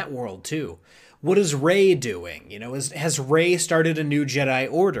had in that world too. What is Rey doing? Has Rey started a new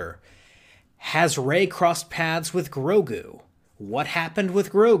Jedi Order? Has Rey crossed paths with Grogu? What happened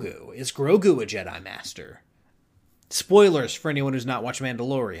with Grogu? Is Grogu a Jedi Master? Spoilers for anyone who's not watched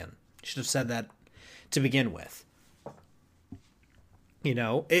Mandalorian. Should have said that to begin with.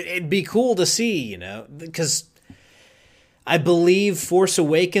 It'd be cool to see, because I believe Force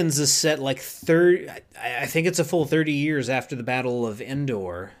Awakens is set like 30... I think it's a full 30 years after the Battle of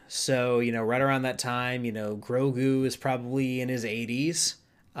Endor. So, right around that time, Grogu is probably in his 80s,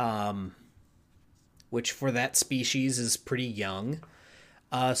 which for that species is pretty young.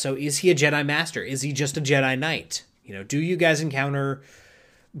 So is he a Jedi Master? Is he just a Jedi Knight? Do you guys encounter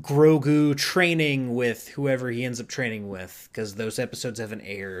Grogu training with whoever he ends up training with? Because those episodes haven't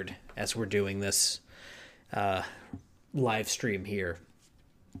aired as we're doing this live stream here.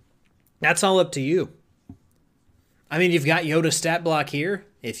 That's all up to you. I mean, you've got Yoda stat block here.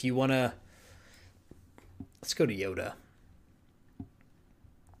 If you want to... Let's go to Yoda.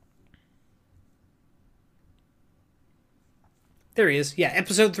 There he is. Yeah,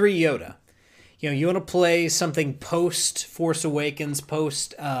 episode 3 Yoda. You want to play something post Force Awakens,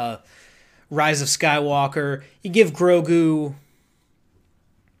 post Rise of Skywalker. You give Grogu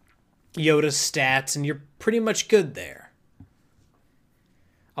Yoda's stats, and you're pretty much good there.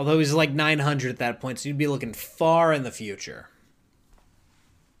 Although he's like 900 at that point, so you'd be looking far in the future.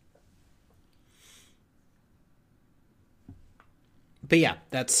 But yeah,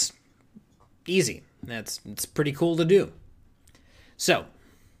 that's easy. It's pretty cool to do. So,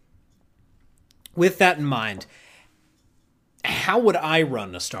 with that in mind, how would I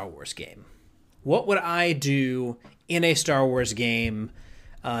run a Star Wars game? What would I do in a Star Wars game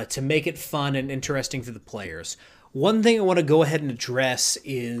to make it fun and interesting for the players? One thing I want to go ahead and address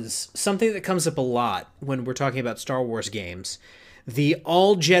is something that comes up a lot when we're talking about Star Wars games, the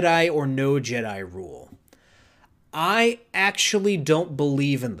all Jedi or no Jedi rule. I actually don't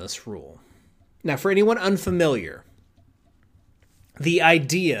believe in this rule. Now, for anyone unfamiliar, the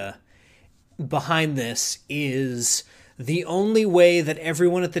idea behind this is the only way that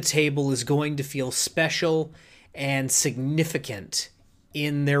everyone at the table is going to feel special and significant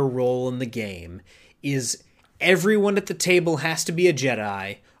in their role in the game is everyone at the table has to be a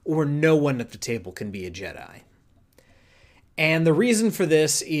Jedi, or no one at the table can be a Jedi. And the reason for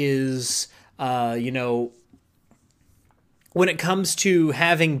this is, when it comes to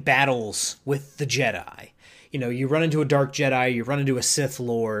having battles with the Jedi, you run into a Dark Jedi, you run into a Sith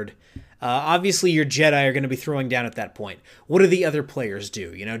Lord. Obviously, your Jedi are going to be throwing down at that point. What do the other players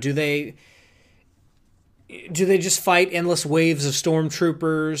do? Do they... do they just fight endless waves of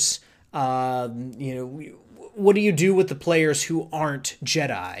stormtroopers? You know, what do you do with the players who aren't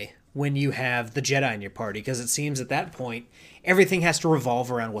Jedi when you have the Jedi in your party? Because it seems at that point everything has to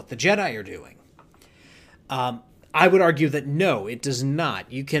revolve around what the Jedi are doing. I would argue that no, it does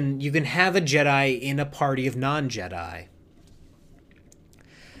not. You can have a Jedi in a party of non-Jedi.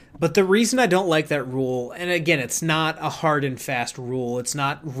 But the reason I don't like that rule, and again, it's not a hard and fast rule. It's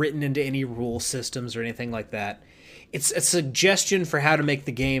not written into any rule systems or anything like that. It's a suggestion for how to make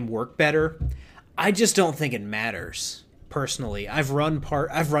the game work better. I just don't think it matters. Personally, I've run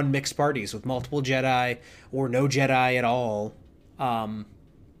mixed parties with multiple Jedi or no Jedi at all.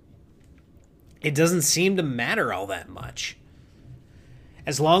 It doesn't seem to matter all that much.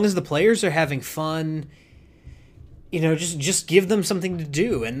 As long as the players are having fun, you know, just give them something to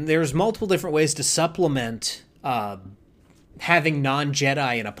do. And there's multiple different ways to supplement having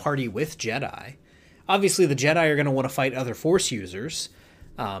non-Jedi in a party with Jedi. Obviously, the Jedi are going to want to fight other Force users.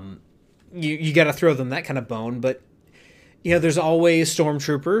 You got to throw them that kind of bone. But, you know, there's always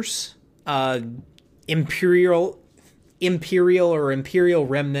stormtroopers, Imperial or Imperial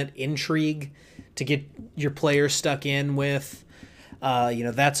Remnant intrigue to get your players stuck in with. You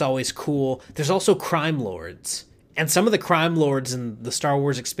know, that's always cool. There's also crime lords. And some of the crime lords in the Star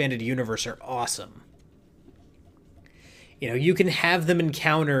Wars Expanded Universe are awesome. You know, you can have them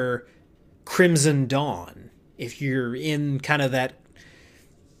encounter Crimson Dawn if you're in kind of that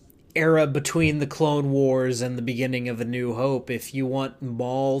era between the Clone Wars and the beginning of A New Hope. If you want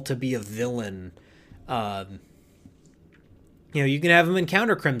Maul to be a villain, you know, you can have them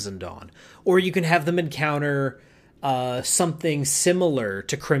encounter Crimson Dawn. Or you can have them encounter something similar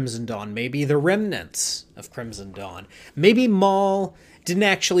to Crimson Dawn. Maybe the remnants of Crimson Dawn. Maybe Maul didn't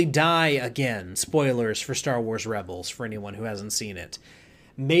actually die again. Spoilers for Star Wars Rebels for anyone who hasn't seen it.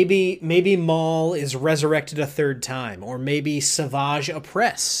 Maybe Maul is resurrected a third time. Or maybe Savage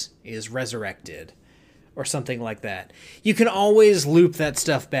Opress is resurrected. Or something like that. You can always loop that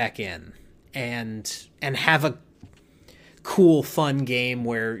stuff back in. And have a cool, fun game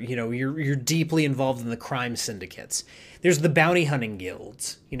where, you know, you're deeply involved in the crime syndicates. There's the bounty hunting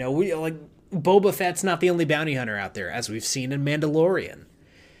guilds. You know, Boba Fett's not the only bounty hunter out there, as we've seen in Mandalorian.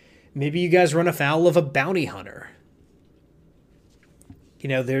 Maybe you guys run afoul of a bounty hunter. You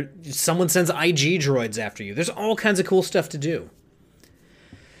know, someone sends IG droids after you. There's all kinds of cool stuff to do.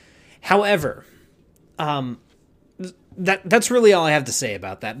 However, that's really all I have to say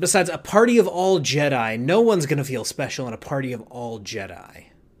about that. Besides, a party of all Jedi, no one's going to feel special in a party of all Jedi.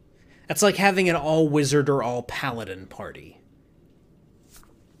 That's like having an all wizard or all paladin party.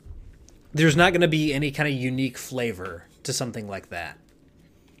 There's not going to be any kind of unique flavor to something like that.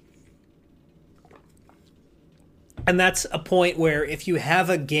 And that's a point where if you have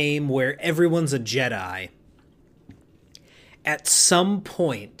a game where everyone's a Jedi, at some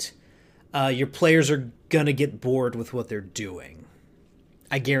point, your players are going to get bored with what they're doing.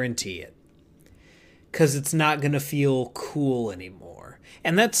 I guarantee it. Because it's not going to feel cool anymore.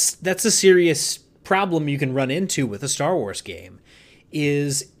 And that's a serious problem you can run into with a Star Wars game.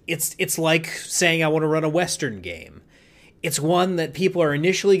 It's like saying I want to run a Western game. It's one that people are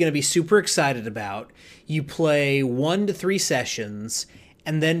initially going to be super excited about. You play 1 to 3 sessions,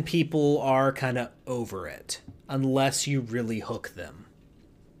 and then people are kind of over it. Unless you really hook them.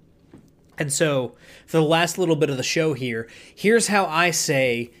 And so, for the last little bit of the show here, here's how I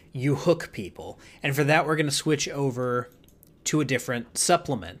say you hook people. And for that, we're going to switch over to a different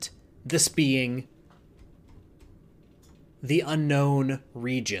supplement. This being the unknown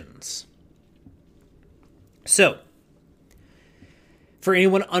regions. So, for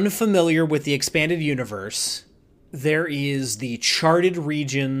anyone unfamiliar with the expanded universe, there is the charted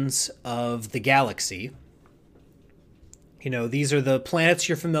regions of the galaxy. You know, these are the planets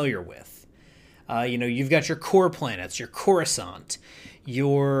you're familiar with. You know, you've got your core planets, your Coruscant,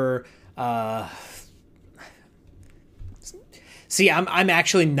 your... See, I'm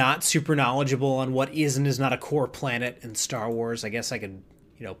actually not super knowledgeable on what is and is not a core planet in Star Wars. I guess I could,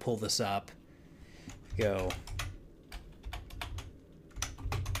 you know, pull this up. Go.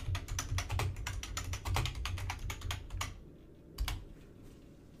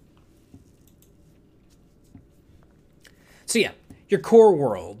 So yeah, your core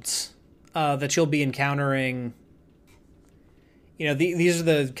worlds. That you'll be encountering, you know, these are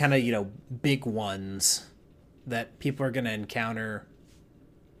the kind of, you know, big ones that people are going to encounter.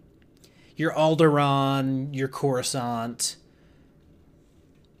 Your Alderaan, your Coruscant,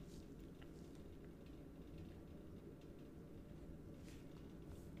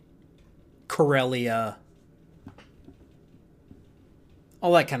 Corellia,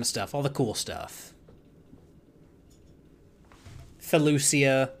 all that kind of stuff, all the cool stuff.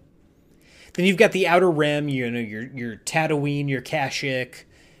 Felucia. Then you've got the Outer Rim, you know, your Tatooine, your Kashyyyk,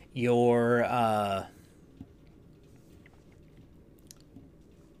 your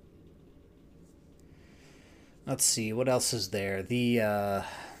let's see, what else is there? The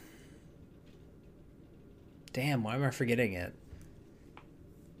damn, why am I forgetting it?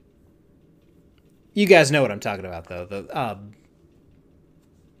 You guys know what I'm talking about, though. The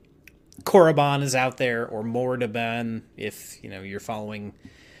Korriban is out there, or Mordaban, if you know you're following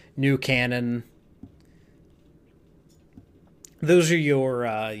new canon. Those are your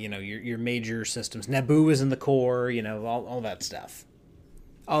your major systems. Naboo is in the core, you know, all that stuff,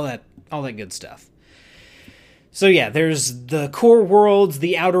 all that good stuff. So yeah, there's the core worlds,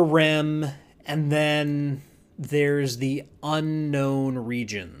 the Outer Rim, and then there's the unknown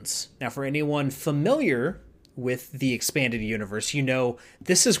regions. Now, for anyone familiar with the expanded universe, you know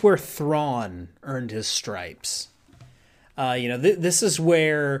this is where Thrawn earned his stripes. This is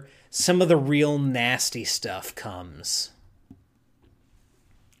where some of the real nasty stuff comes.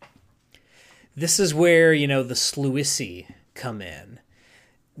 This is where, you know, the Sluisi come in.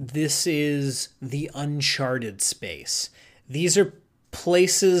 This is the uncharted space. These are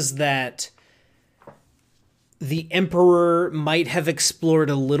places that the Emperor might have explored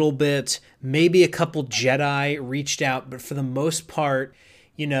a little bit. Maybe a couple Jedi reached out, but for the most part,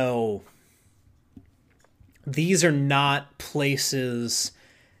 you know, these are not places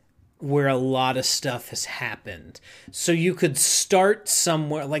where a lot of stuff has happened. So you could start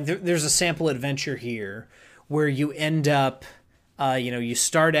somewhere, like there's a sample adventure here where you end up, you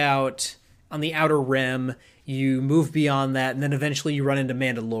start out on the Outer Rim, you move beyond that, and then eventually you run into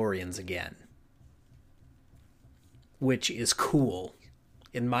Mandalorians again. Which is cool,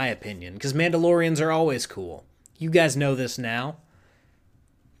 in my opinion, because Mandalorians are always cool. You guys know this now.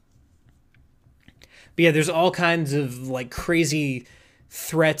 But yeah, there's all kinds of like crazy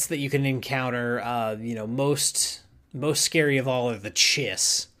threats that you can encounter. Most scary of all are the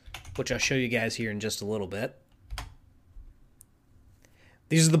Chiss, which I'll show you guys here in just a little bit.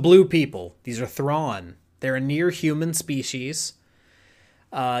 These are the blue people. These are Thrawn. They're a near-human species.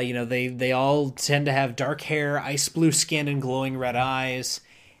 They all tend to have dark hair, ice blue skin, and glowing red eyes,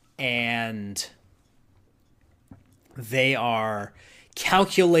 and they are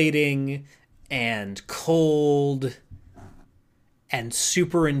calculating and cold and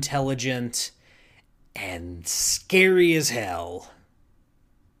super intelligent and scary as hell.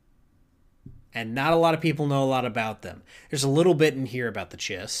 And not a lot of people know a lot about them. There's a little bit in here about the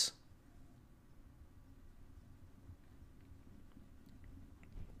Chiss.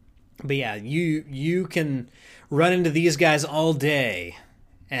 But yeah, you can run into these guys all day,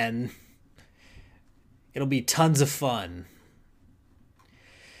 and it'll be tons of fun.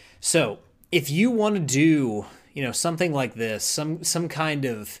 So, if you want to do, something like this, some kind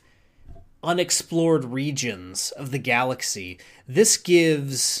of unexplored regions of the galaxy, this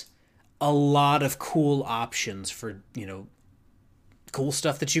gives a lot of cool options for, cool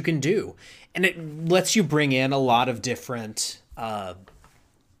stuff that you can do. And it lets you bring in a lot of different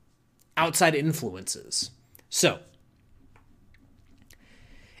outside influences. So,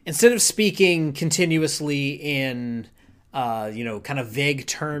 instead of speaking continuously in, kind of vague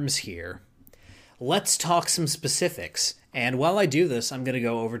terms here, let's talk some specifics. And while I do this, I'm going to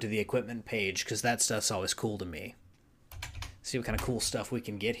go over to the equipment page, because that stuff's always cool to me. See what kind of cool stuff we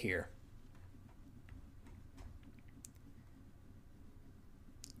can get here.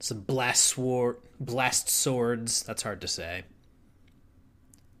 Some blast swords, that's hard to say.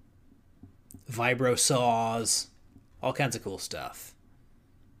 Vibro saws, all kinds of cool stuff.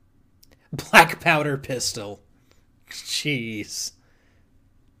 Black powder pistol. Jeez.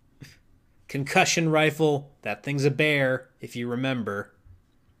 Concussion rifle, that thing's a bear, if you remember.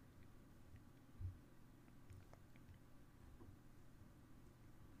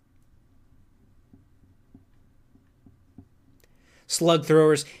 Slug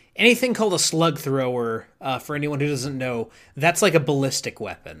throwers. Anything called a slug thrower, for anyone who doesn't know, that's like a ballistic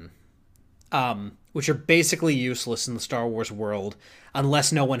weapon. Which are basically useless in the Star Wars world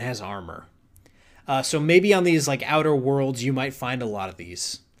unless no one has armor. So maybe on these like outer worlds you might find a lot of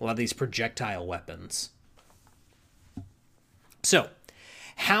these projectile weapons. So,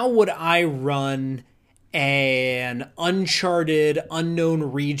 how would I run an Uncharted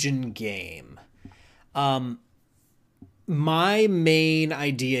Unknown Region game? My main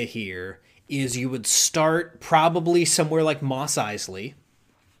idea here is you would start probably somewhere like Mos Eisley.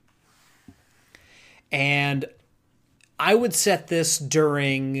 And I would set this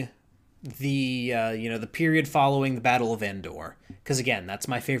during the the period following the Battle of Endor, because again, that's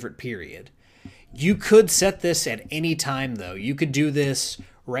my favorite period. You could set this at any time, though. You could do this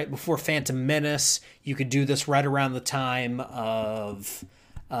right before Phantom Menace. You could do this right around the time of,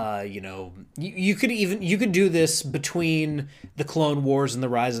 you could do this between the Clone Wars and the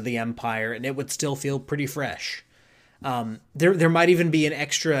Rise of the Empire, and it would still feel pretty fresh. There might even be an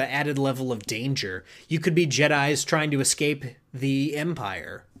extra added level of danger. You could be Jedis trying to escape the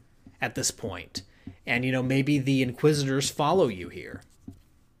Empire at this point, and maybe the Inquisitors follow you here.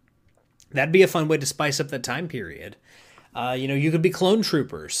 That'd be a fun way to spice up that time period. You could be clone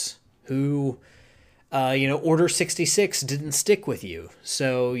troopers who, Order 66 didn't stick with you.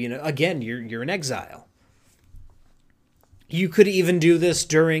 So, again, you're in exile. You could even do this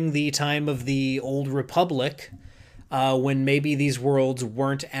during the time of the Old Republic, when maybe these worlds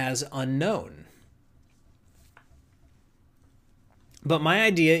weren't as unknown. But my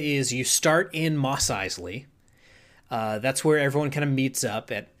idea is you start in Mos Eisley. That's where everyone kind of meets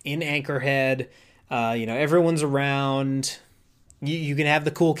up in Anchorhead. Everyone's around. You can have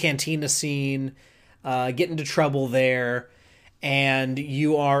the cool cantina scene, get into trouble there, and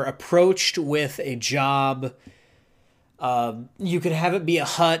you are approached with a job. You could have it be a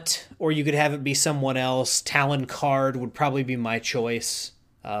Hutt, or you could have it be someone else. Talon Karrde would probably be my choice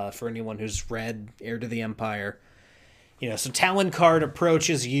for anyone who's read Heir to the Empire. So Talon Karrde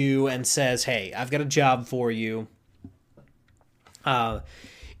approaches you and says, "Hey, I've got a job for you.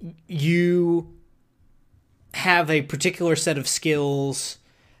 You have a particular set of skills.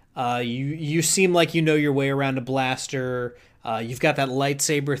 You seem like you know your way around a blaster. You've got that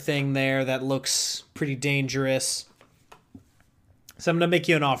lightsaber thing there that looks pretty dangerous. So I'm going to make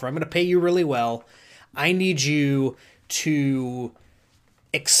you an offer. I'm going to pay you really well. I need you to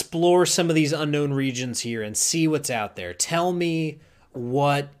explore some of these unknown regions here and see what's out there. Tell me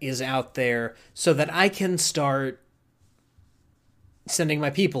what is out there so that I can start sending my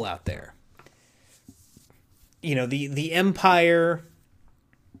people out there." The Empire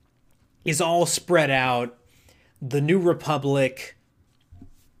is all spread out. The New Republic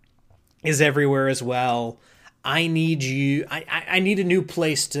is everywhere as well. I need you. I need a new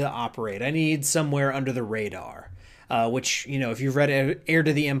place to operate. I need somewhere under the radar. Which, if you've read Heir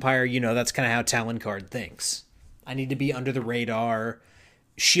to the Empire, that's kind of how Talon Karrde thinks. I need to be under the radar,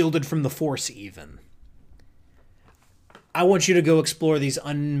 shielded from the Force even. I want you to go explore these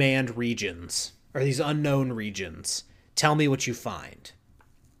unmanned regions, or these unknown regions. Tell me what you find.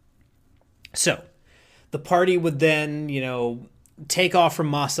 So, the party would then, take off from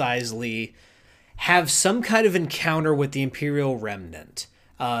Mos Eisley, have some kind of encounter with the Imperial Remnant.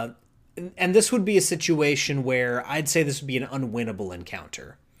 And this would be a situation where I'd say this would be an unwinnable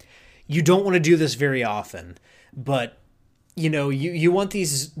encounter. You don't want to do this very often, but, you want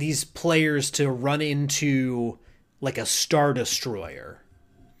these players to run into like a Star Destroyer.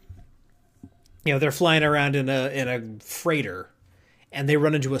 They're flying around in a freighter, and they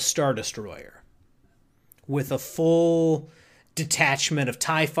run into a Star Destroyer with a full detachment of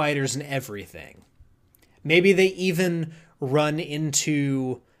TIE fighters and everything. Maybe they even run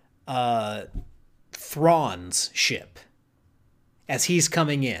into Thrawn's ship as he's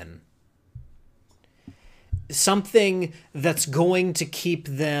coming in. Something that's going to keep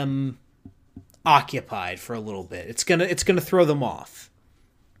them occupied for a little bit. It's gonna throw them off,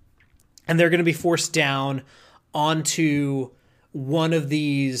 and they're gonna be forced down onto one of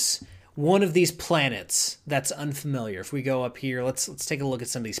these planets that's unfamiliar. If we go up here, let's take a look at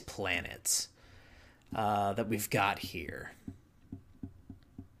some of these planets that we've got here.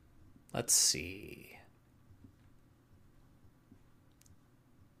 Let's see.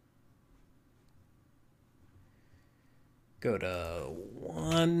 Go to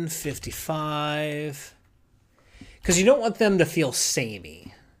 155. Because you don't want them to feel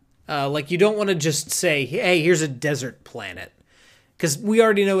samey. You don't want to just say, "Hey, here's a desert planet." Because we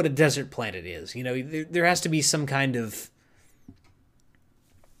already know what a desert planet is. There has to be some kind of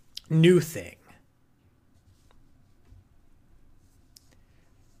new thing.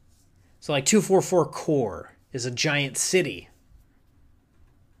 So 244 Core is a giant city.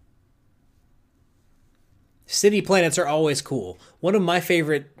 City planets are always cool. One of my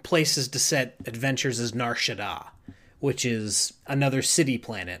favorite places to set adventures is Nar Shaddaa, which is another city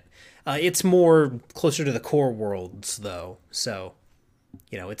planet. It's more closer to the core worlds, though. So,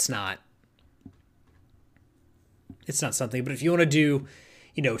 it's not something. But if you want to do,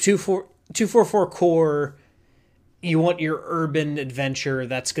 244 Core, you want your urban adventure,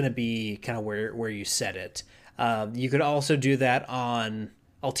 that's going to be kind of where you set it. You could also do that on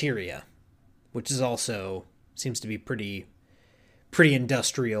Alteria, which is also seems to be pretty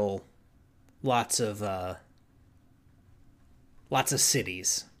industrial. Lots of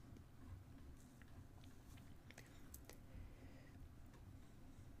cities.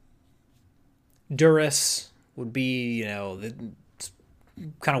 Duras would be,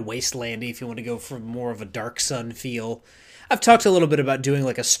 kind of wastelandy if you want to go for more of a Dark Sun feel. I've talked a little bit about doing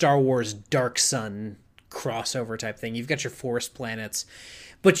like a Star Wars Dark Sun crossover type thing. You've got your forest planets.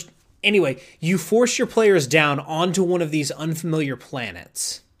 But anyway, you force your players down onto one of these unfamiliar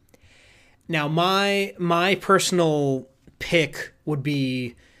planets. Now, my personal pick would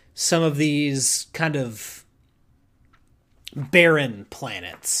be some of these kind of barren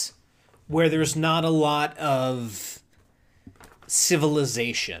planets where there's not a lot of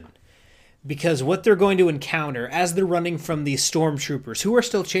civilization. Because what they're going to encounter as they're running from these stormtroopers, who are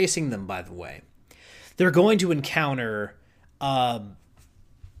still chasing them, by the way, they're going to encounter...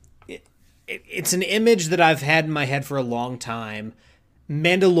 it's an image that I've had in my head for a long time.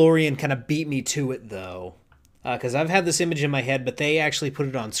 Mandalorian kind of beat me to it, though. Because I've had this image in my head, but they actually put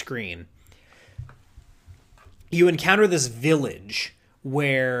it on screen. You encounter this village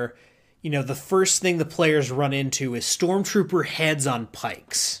where... the first thing the players run into is stormtrooper heads on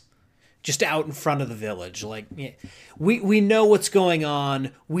pikes, just out in front of the village. Like, we know what's going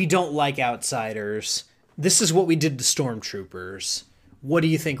on. We don't like outsiders. This is what we did to stormtroopers. What do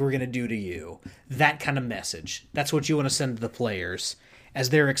you think we're going to do to you? That kind of message. That's what you want to send to the players as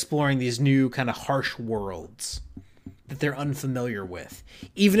they're exploring these new kind of harsh worlds that they're unfamiliar with.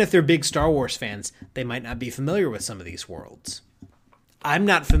 Even if they're big Star Wars fans, they might not be familiar with some of these worlds. I'm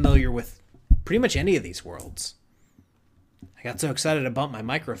not familiar with pretty much any of these worlds. I got so excited to bump my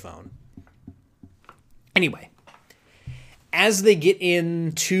microphone. Anyway, as they get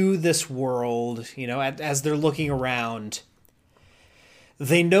into this world, as they're looking around,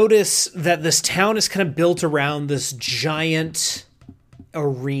 they notice that this town is kind of built around this giant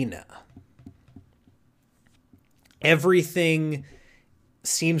arena. Everything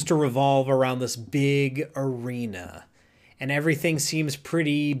seems to revolve around this big arena. And everything seems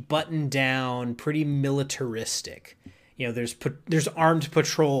pretty buttoned down, pretty militaristic. There's armed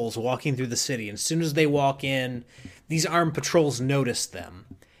patrols walking through the city. And as soon as they walk in, these armed patrols notice them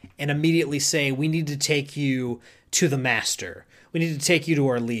and immediately say, we need to take you to the master. We need to take you to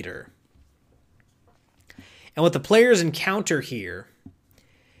our leader. And what the players encounter here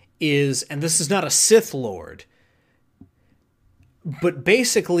is, and this is not a Sith Lord, but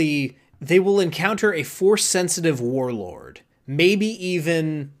basically... they will encounter a Force-sensitive warlord, maybe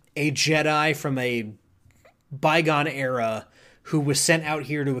even a Jedi from a bygone era who was sent out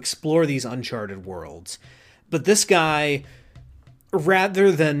here to explore these uncharted worlds. But this guy,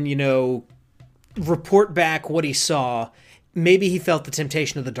 rather than, report back what he saw, maybe he felt the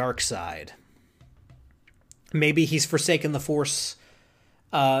temptation of the dark side. Maybe he's forsaken the Force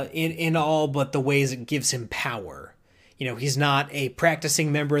in all but the ways it gives him power. He's not a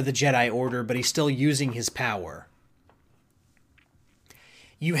practicing member of the Jedi Order, but he's still using his power.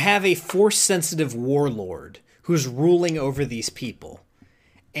 You have a Force-sensitive warlord who's ruling over these people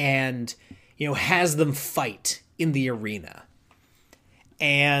and, has them fight in the arena.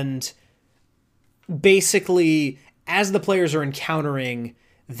 And basically, as the players are encountering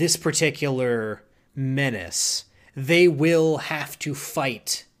this particular menace, they will have to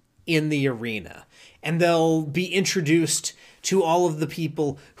fight in the arena. And they'll be introduced to all of the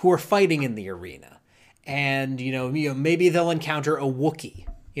people who are fighting in the arena. And, maybe they'll encounter a Wookiee.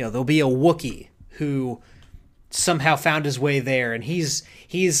 There'll be a Wookiee who somehow found his way there, and he's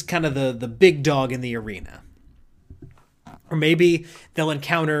kind of the big dog in the arena. Or maybe they'll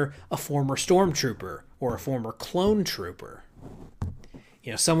encounter a former stormtrooper or a former clone trooper.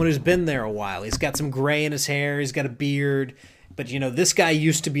 Someone who's been there a while. He's got some gray in his hair, he's got a beard, but, this guy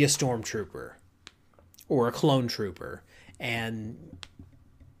used to be a stormtrooper. Or a clone trooper, and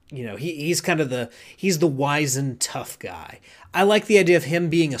he's kind of he's the wise and tough guy. I like the idea of him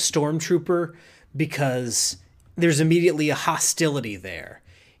being a stormtrooper because there's immediately a hostility there.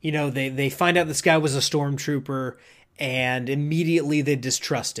 They find out this guy was a stormtrooper, and immediately they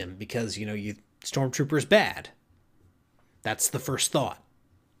distrust him because stormtrooper's bad. That's the first thought.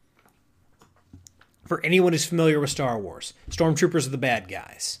 For anyone who's familiar with Star Wars, stormtroopers are the bad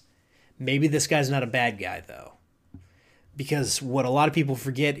guys. Maybe this guy's not a bad guy, though. Because what a lot of people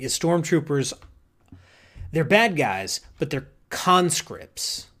forget is stormtroopers, they're bad guys, but they're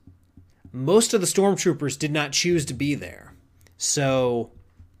conscripts. Most of the stormtroopers did not choose to be there. So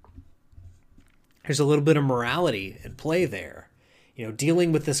there's a little bit of morality at play there.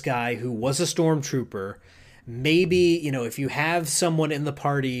 Dealing with this guy who was a stormtrooper. Maybe, if you have someone in the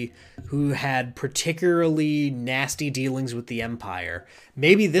party who had particularly nasty dealings with the Empire,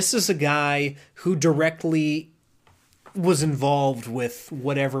 maybe this is a guy who directly was involved with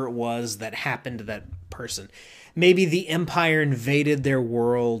whatever it was that happened that person. Maybe the Empire invaded their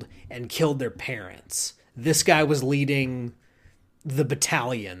world and killed their parents. This guy was leading the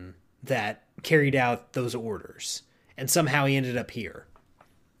battalion that carried out those orders, and somehow he ended up here.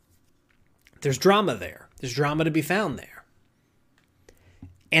 There's drama there. There's drama to be found there.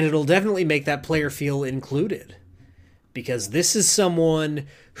 And it'll definitely make that player feel included, because this is someone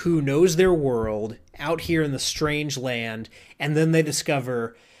who knows their world out here in the strange land, and then they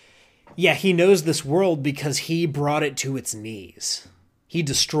discover, yeah, he knows this world because he brought it to its knees. He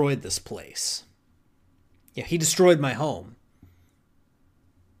destroyed this place. Yeah, he destroyed my home.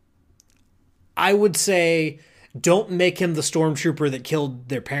 I would say don't make him the stormtrooper that killed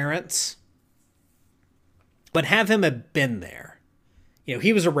their parents, but have him have been there. You know,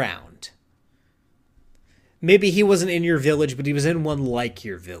 he was around. Maybe he wasn't in your village, but he was in one like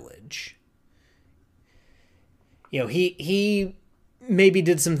your village. You know, he maybe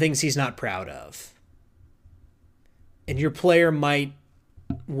did some things he's not proud of. And your player might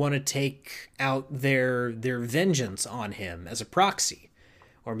want to take out their vengeance on him as a proxy.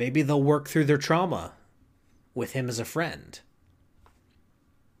 Or maybe they'll work through their trauma with him as a friend.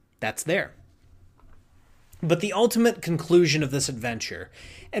 That's there. But the ultimate conclusion of this adventure,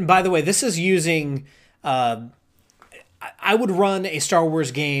 and by the way, this is using... I would run a Star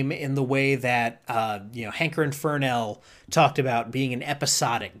Wars game in the way that Hanker and Fernell talked about being an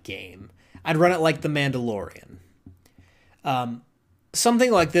episodic game. I'd run it like The Mandalorian.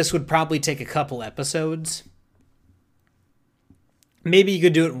 Something like this would probably take a couple episodes. Maybe you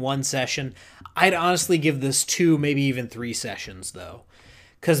could do it in one session. I'd honestly give this 2, maybe even 3 sessions, though.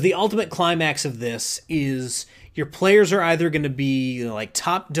 Because the ultimate climax of this is your players are either going to be like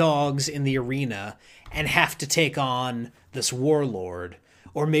top dogs in the arena and have to take on this warlord,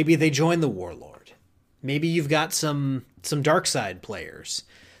 or maybe they join the warlord. Maybe you've got some dark side players,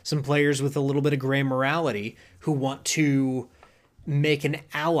 some players with a little bit of gray morality who want to make an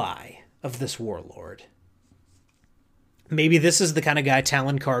ally of this warlord. Maybe this is the kind of guy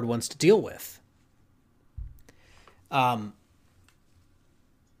Talon Card wants to deal with.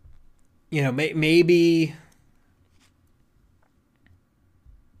 Maybe...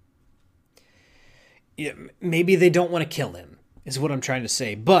 maybe they don't want to kill him, is what I'm trying to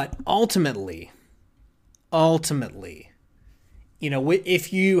say. But ultimately, if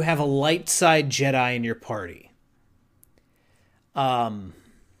you have a light side Jedi in your party,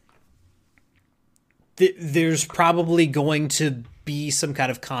 there's probably going to be some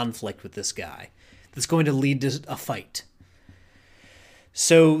kind of conflict with this guy that's going to lead to a fight.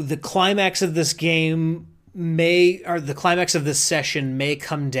 So the climax of this game the climax of this session may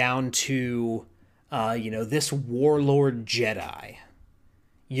come down to this warlord Jedi.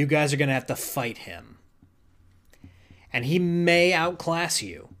 You guys are going to have to fight him. And he may outclass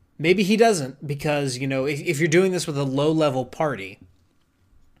you. Maybe he doesn't, because, if you're doing this with a low-level party,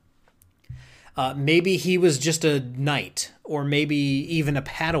 maybe he was just a knight, or maybe even a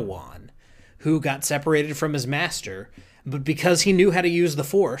Padawan, who got separated from his master, but because he knew how to use the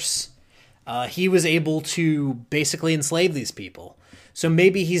Force, he was able to basically enslave these people. So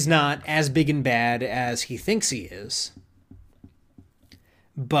maybe he's not as big and bad as he thinks he is.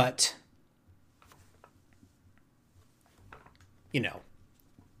 But,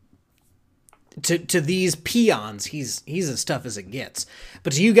 to these peons, he's as tough as it gets.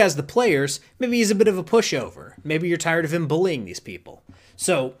 But to you guys, the players, maybe he's a bit of a pushover. Maybe you're tired of him bullying these people.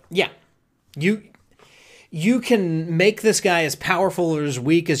 So, yeah, you can make this guy as powerful or as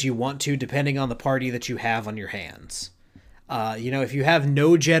weak as you want to, depending on the party that you have on your hands. If you have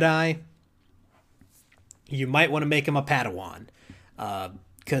no Jedi, you might want to make him a Padawan.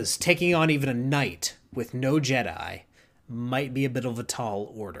 Because taking on even a knight with no Jedi might be a bit of a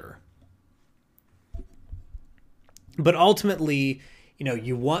tall order. But ultimately,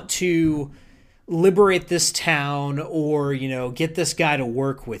 you want to liberate this town or, get this guy to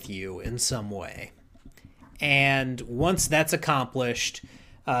work with you in some way. And once that's accomplished,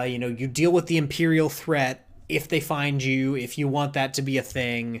 you deal with the Imperial threat if they find you, if you want that to be a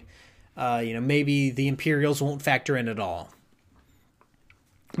thing. Maybe the Imperials won't factor in at all.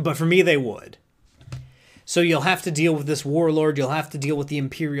 But for me, they would. So you'll have to deal with this warlord, you'll have to deal with the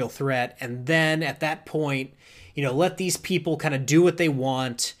Imperial threat, and then at that point, let these people kind of do what they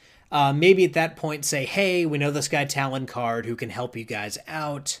want. Maybe at that point say, hey, we know this guy Talon Card who can help you guys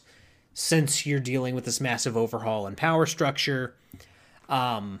out since you're dealing with this massive overhaul and power structure.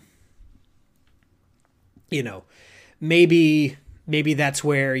 Maybe that's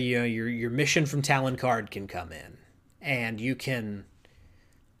where your mission from Talon Card can come in, and you can.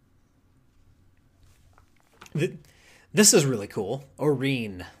 This is really cool.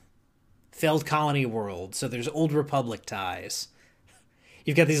 Oreen. failed colony world, so there's Old Republic ties.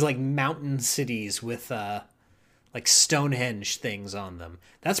 You've got these like mountain cities with like Stonehenge things on them.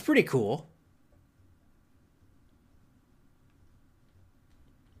 That's pretty cool.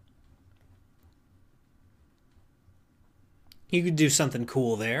 You could do something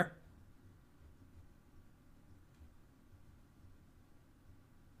cool there.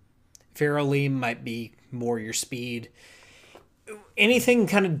 Fairleigh might be more your speed. Anything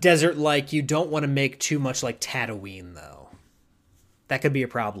kind of desert-like, you don't want to make too much like Tatooine, though. That could be a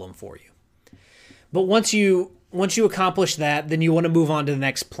problem for you. But once you accomplish that, then you want to move on to the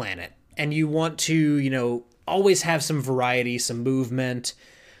next planet. And you want to, always have some variety, some movement.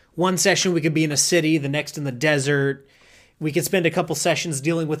 One session we could be in a city, the next in the desert. We could spend a couple sessions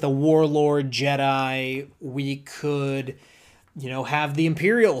dealing with a warlord Jedi. We could, have the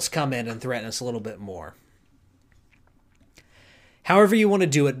Imperials come in and threaten us a little bit more. However you want to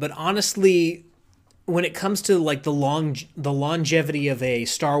do it, but honestly, when it comes to like the longevity of a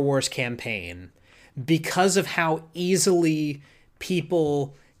Star Wars campaign, because of how easily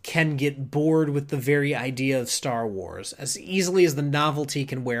people can get bored with the very idea of Star Wars, as easily as the novelty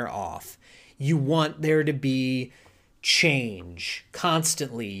can wear off, you want there to be change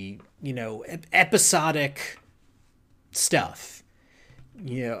constantly, episodic stuff,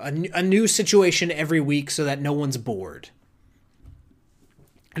 a new situation every week so that no one's bored.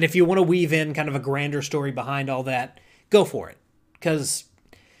 And if you want to weave in kind of a grander story behind all that, go for it. Because,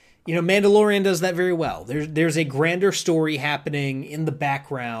 Mandalorian does that very well. There's a grander story happening in the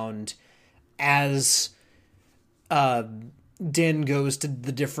background as Din goes to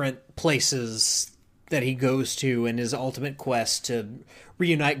the different places that he goes to in his ultimate quest to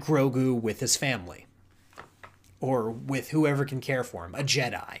reunite Grogu with his family. Or with whoever can care for him. A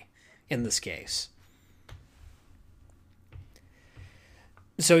Jedi, in this case.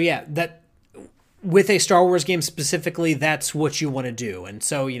 So yeah, that with a Star Wars game specifically, that's what you want to do. And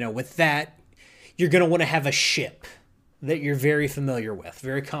so, with that, you're going to want to have a ship that you're very familiar with,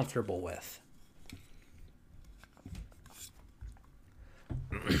 very comfortable with.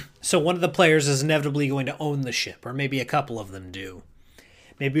 So one of the players is inevitably going to own the ship, or maybe a couple of them do.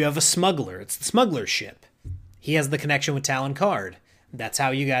 Maybe you have a smuggler. It's the smuggler's ship. He has the connection with Talon Karrde. That's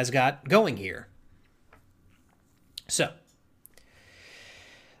how you guys got going here. So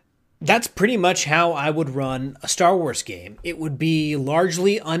that's pretty much how I would run a Star Wars game. It would be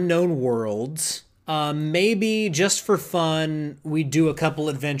largely unknown worlds. Maybe just for fun, we do a couple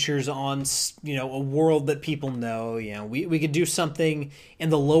adventures on, a world that people know. We could do something in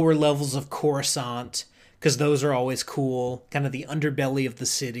the lower levels of Coruscant, because those are always cool. Kind of the underbelly of the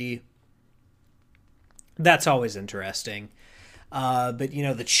city. That's always interesting. But, the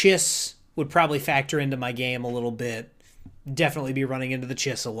Chiss would probably factor into my game a little bit. Definitely be running into the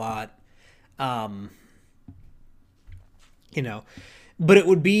Chiss a lot. But it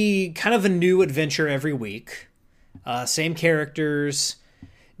would be kind of a new adventure every week. Same characters,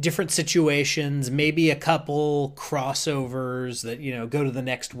 different situations, maybe a couple crossovers that, go to the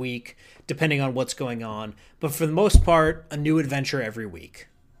next week, depending on what's going on. But for the most part, a new adventure every week.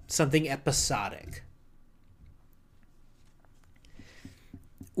 Something episodic.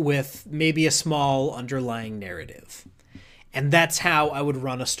 With maybe a small underlying narrative. And that's how I would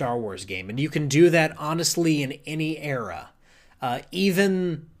run a Star Wars game. And you can do that, honestly, in any era.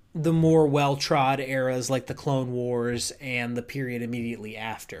 Even the more well-trod eras like the Clone Wars and the period immediately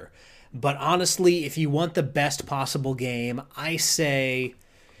after. But honestly, if you want the best possible game, I say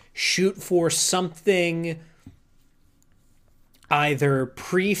shoot for something either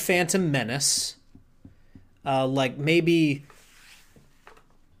pre-Phantom Menace, like maybe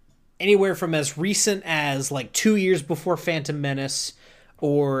anywhere from as recent as like 2 years before Phantom Menace,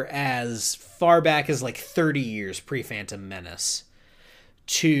 or as far back as like 30 years pre-Phantom Menace,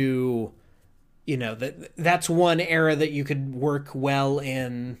 to, that's one era that you could work well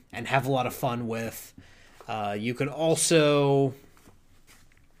in and have a lot of fun with. You could also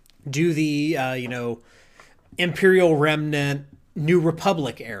do the, Imperial Remnant, New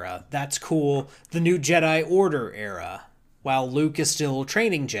Republic era. That's cool. The New Jedi Order era, while Luke is still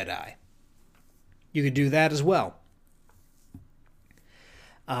training Jedi. You could do that as well.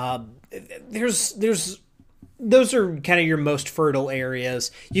 Those are kind of your most fertile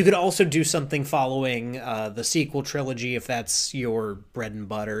areas. You could also do something following the sequel trilogy if that's your bread and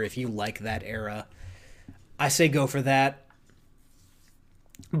butter, if you like that era. I say go for that.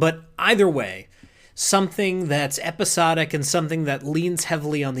 But either way, something that's episodic and something that leans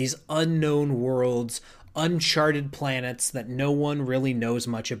heavily on these unknown worlds, uncharted planets that no one really knows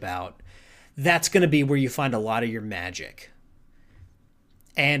much about, that's going to be where you find a lot of your magic.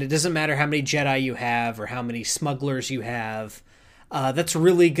 And it doesn't matter how many Jedi you have or how many smugglers you have. That's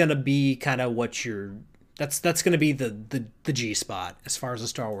really gonna be kind of what you're. That's gonna be the G spot as far as a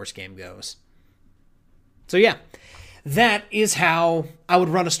Star Wars game goes. So yeah, that is how I would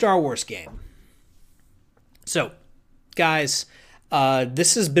run a Star Wars game. So, guys,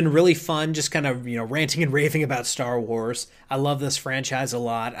 this has been really fun, just kind of, ranting and raving about Star Wars. I love this franchise a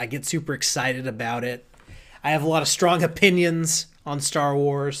lot. I get super excited about it. I have a lot of strong opinions on Star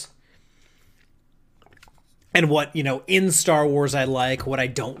Wars. And what, in Star Wars I like, what I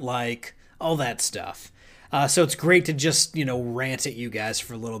don't like, all that stuff. So it's great to just, rant at you guys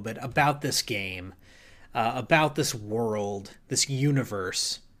for a little bit about this game, about this world, this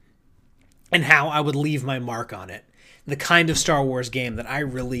universe, and how I would leave my mark on it. The kind of Star Wars game that I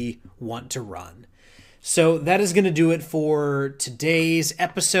really want to run. So that is going to do it for today's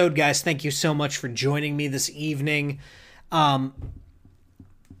episode, guys. Thank you so much for joining me this evening.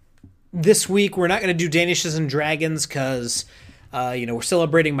 This week, we're not going to do Danishes and Dragons because, we're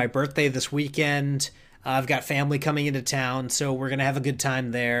celebrating my birthday this weekend. I've got family coming into town, so we're going to have a good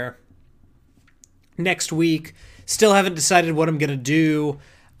time there. Next week, still haven't decided what I'm going to do.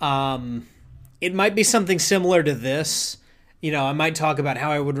 It might be something similar to this. I might talk about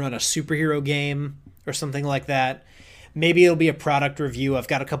how I would run a superhero game or something like that. Maybe it'll be a product review. I've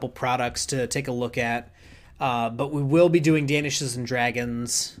got a couple products to take a look at. But we will be doing Danishes and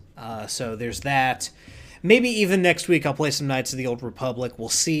Dragons. So there's that. Maybe even next week I'll play some Knights of the Old Republic. We'll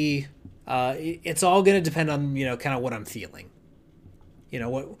see. It's all going to depend on, kind of what I'm feeling.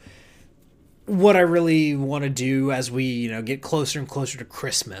 What I really want to do as we, get closer and closer to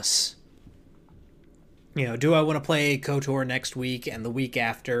Christmas. Do I want to play KOTOR next week and the week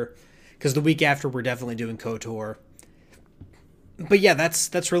after? Because the week after we're definitely doing KOTOR. But yeah,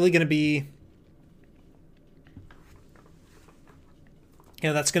 that's really going to be...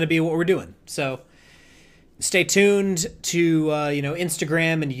 that's going to be what we're doing. So stay tuned to,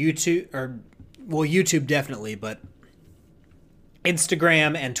 Instagram and YouTube, YouTube definitely, but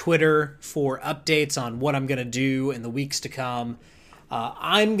Instagram and Twitter for updates on what I'm going to do in the weeks to come.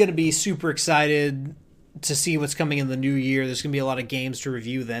 I'm going to be super excited to see what's coming in the new year. There's going to be a lot of games to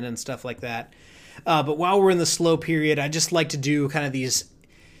review then and stuff like that. But while we're in the slow period, I just like to do kind of these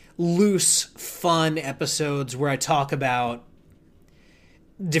loose, fun episodes where I talk about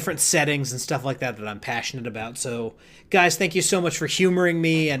different settings and stuff like that I'm passionate about. So, guys, thank you so much for humoring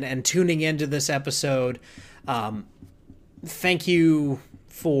me and tuning into this episode. Thank you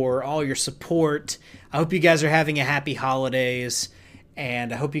for all your support. I hope you guys are having a happy holidays,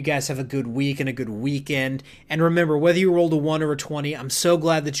 and I hope you guys have a good week and a good weekend. And remember, whether you rolled a 1 or a 20, I'm so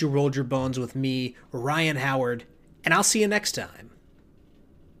glad that you rolled your bones with me, Ryan Howard, and I'll see you next time.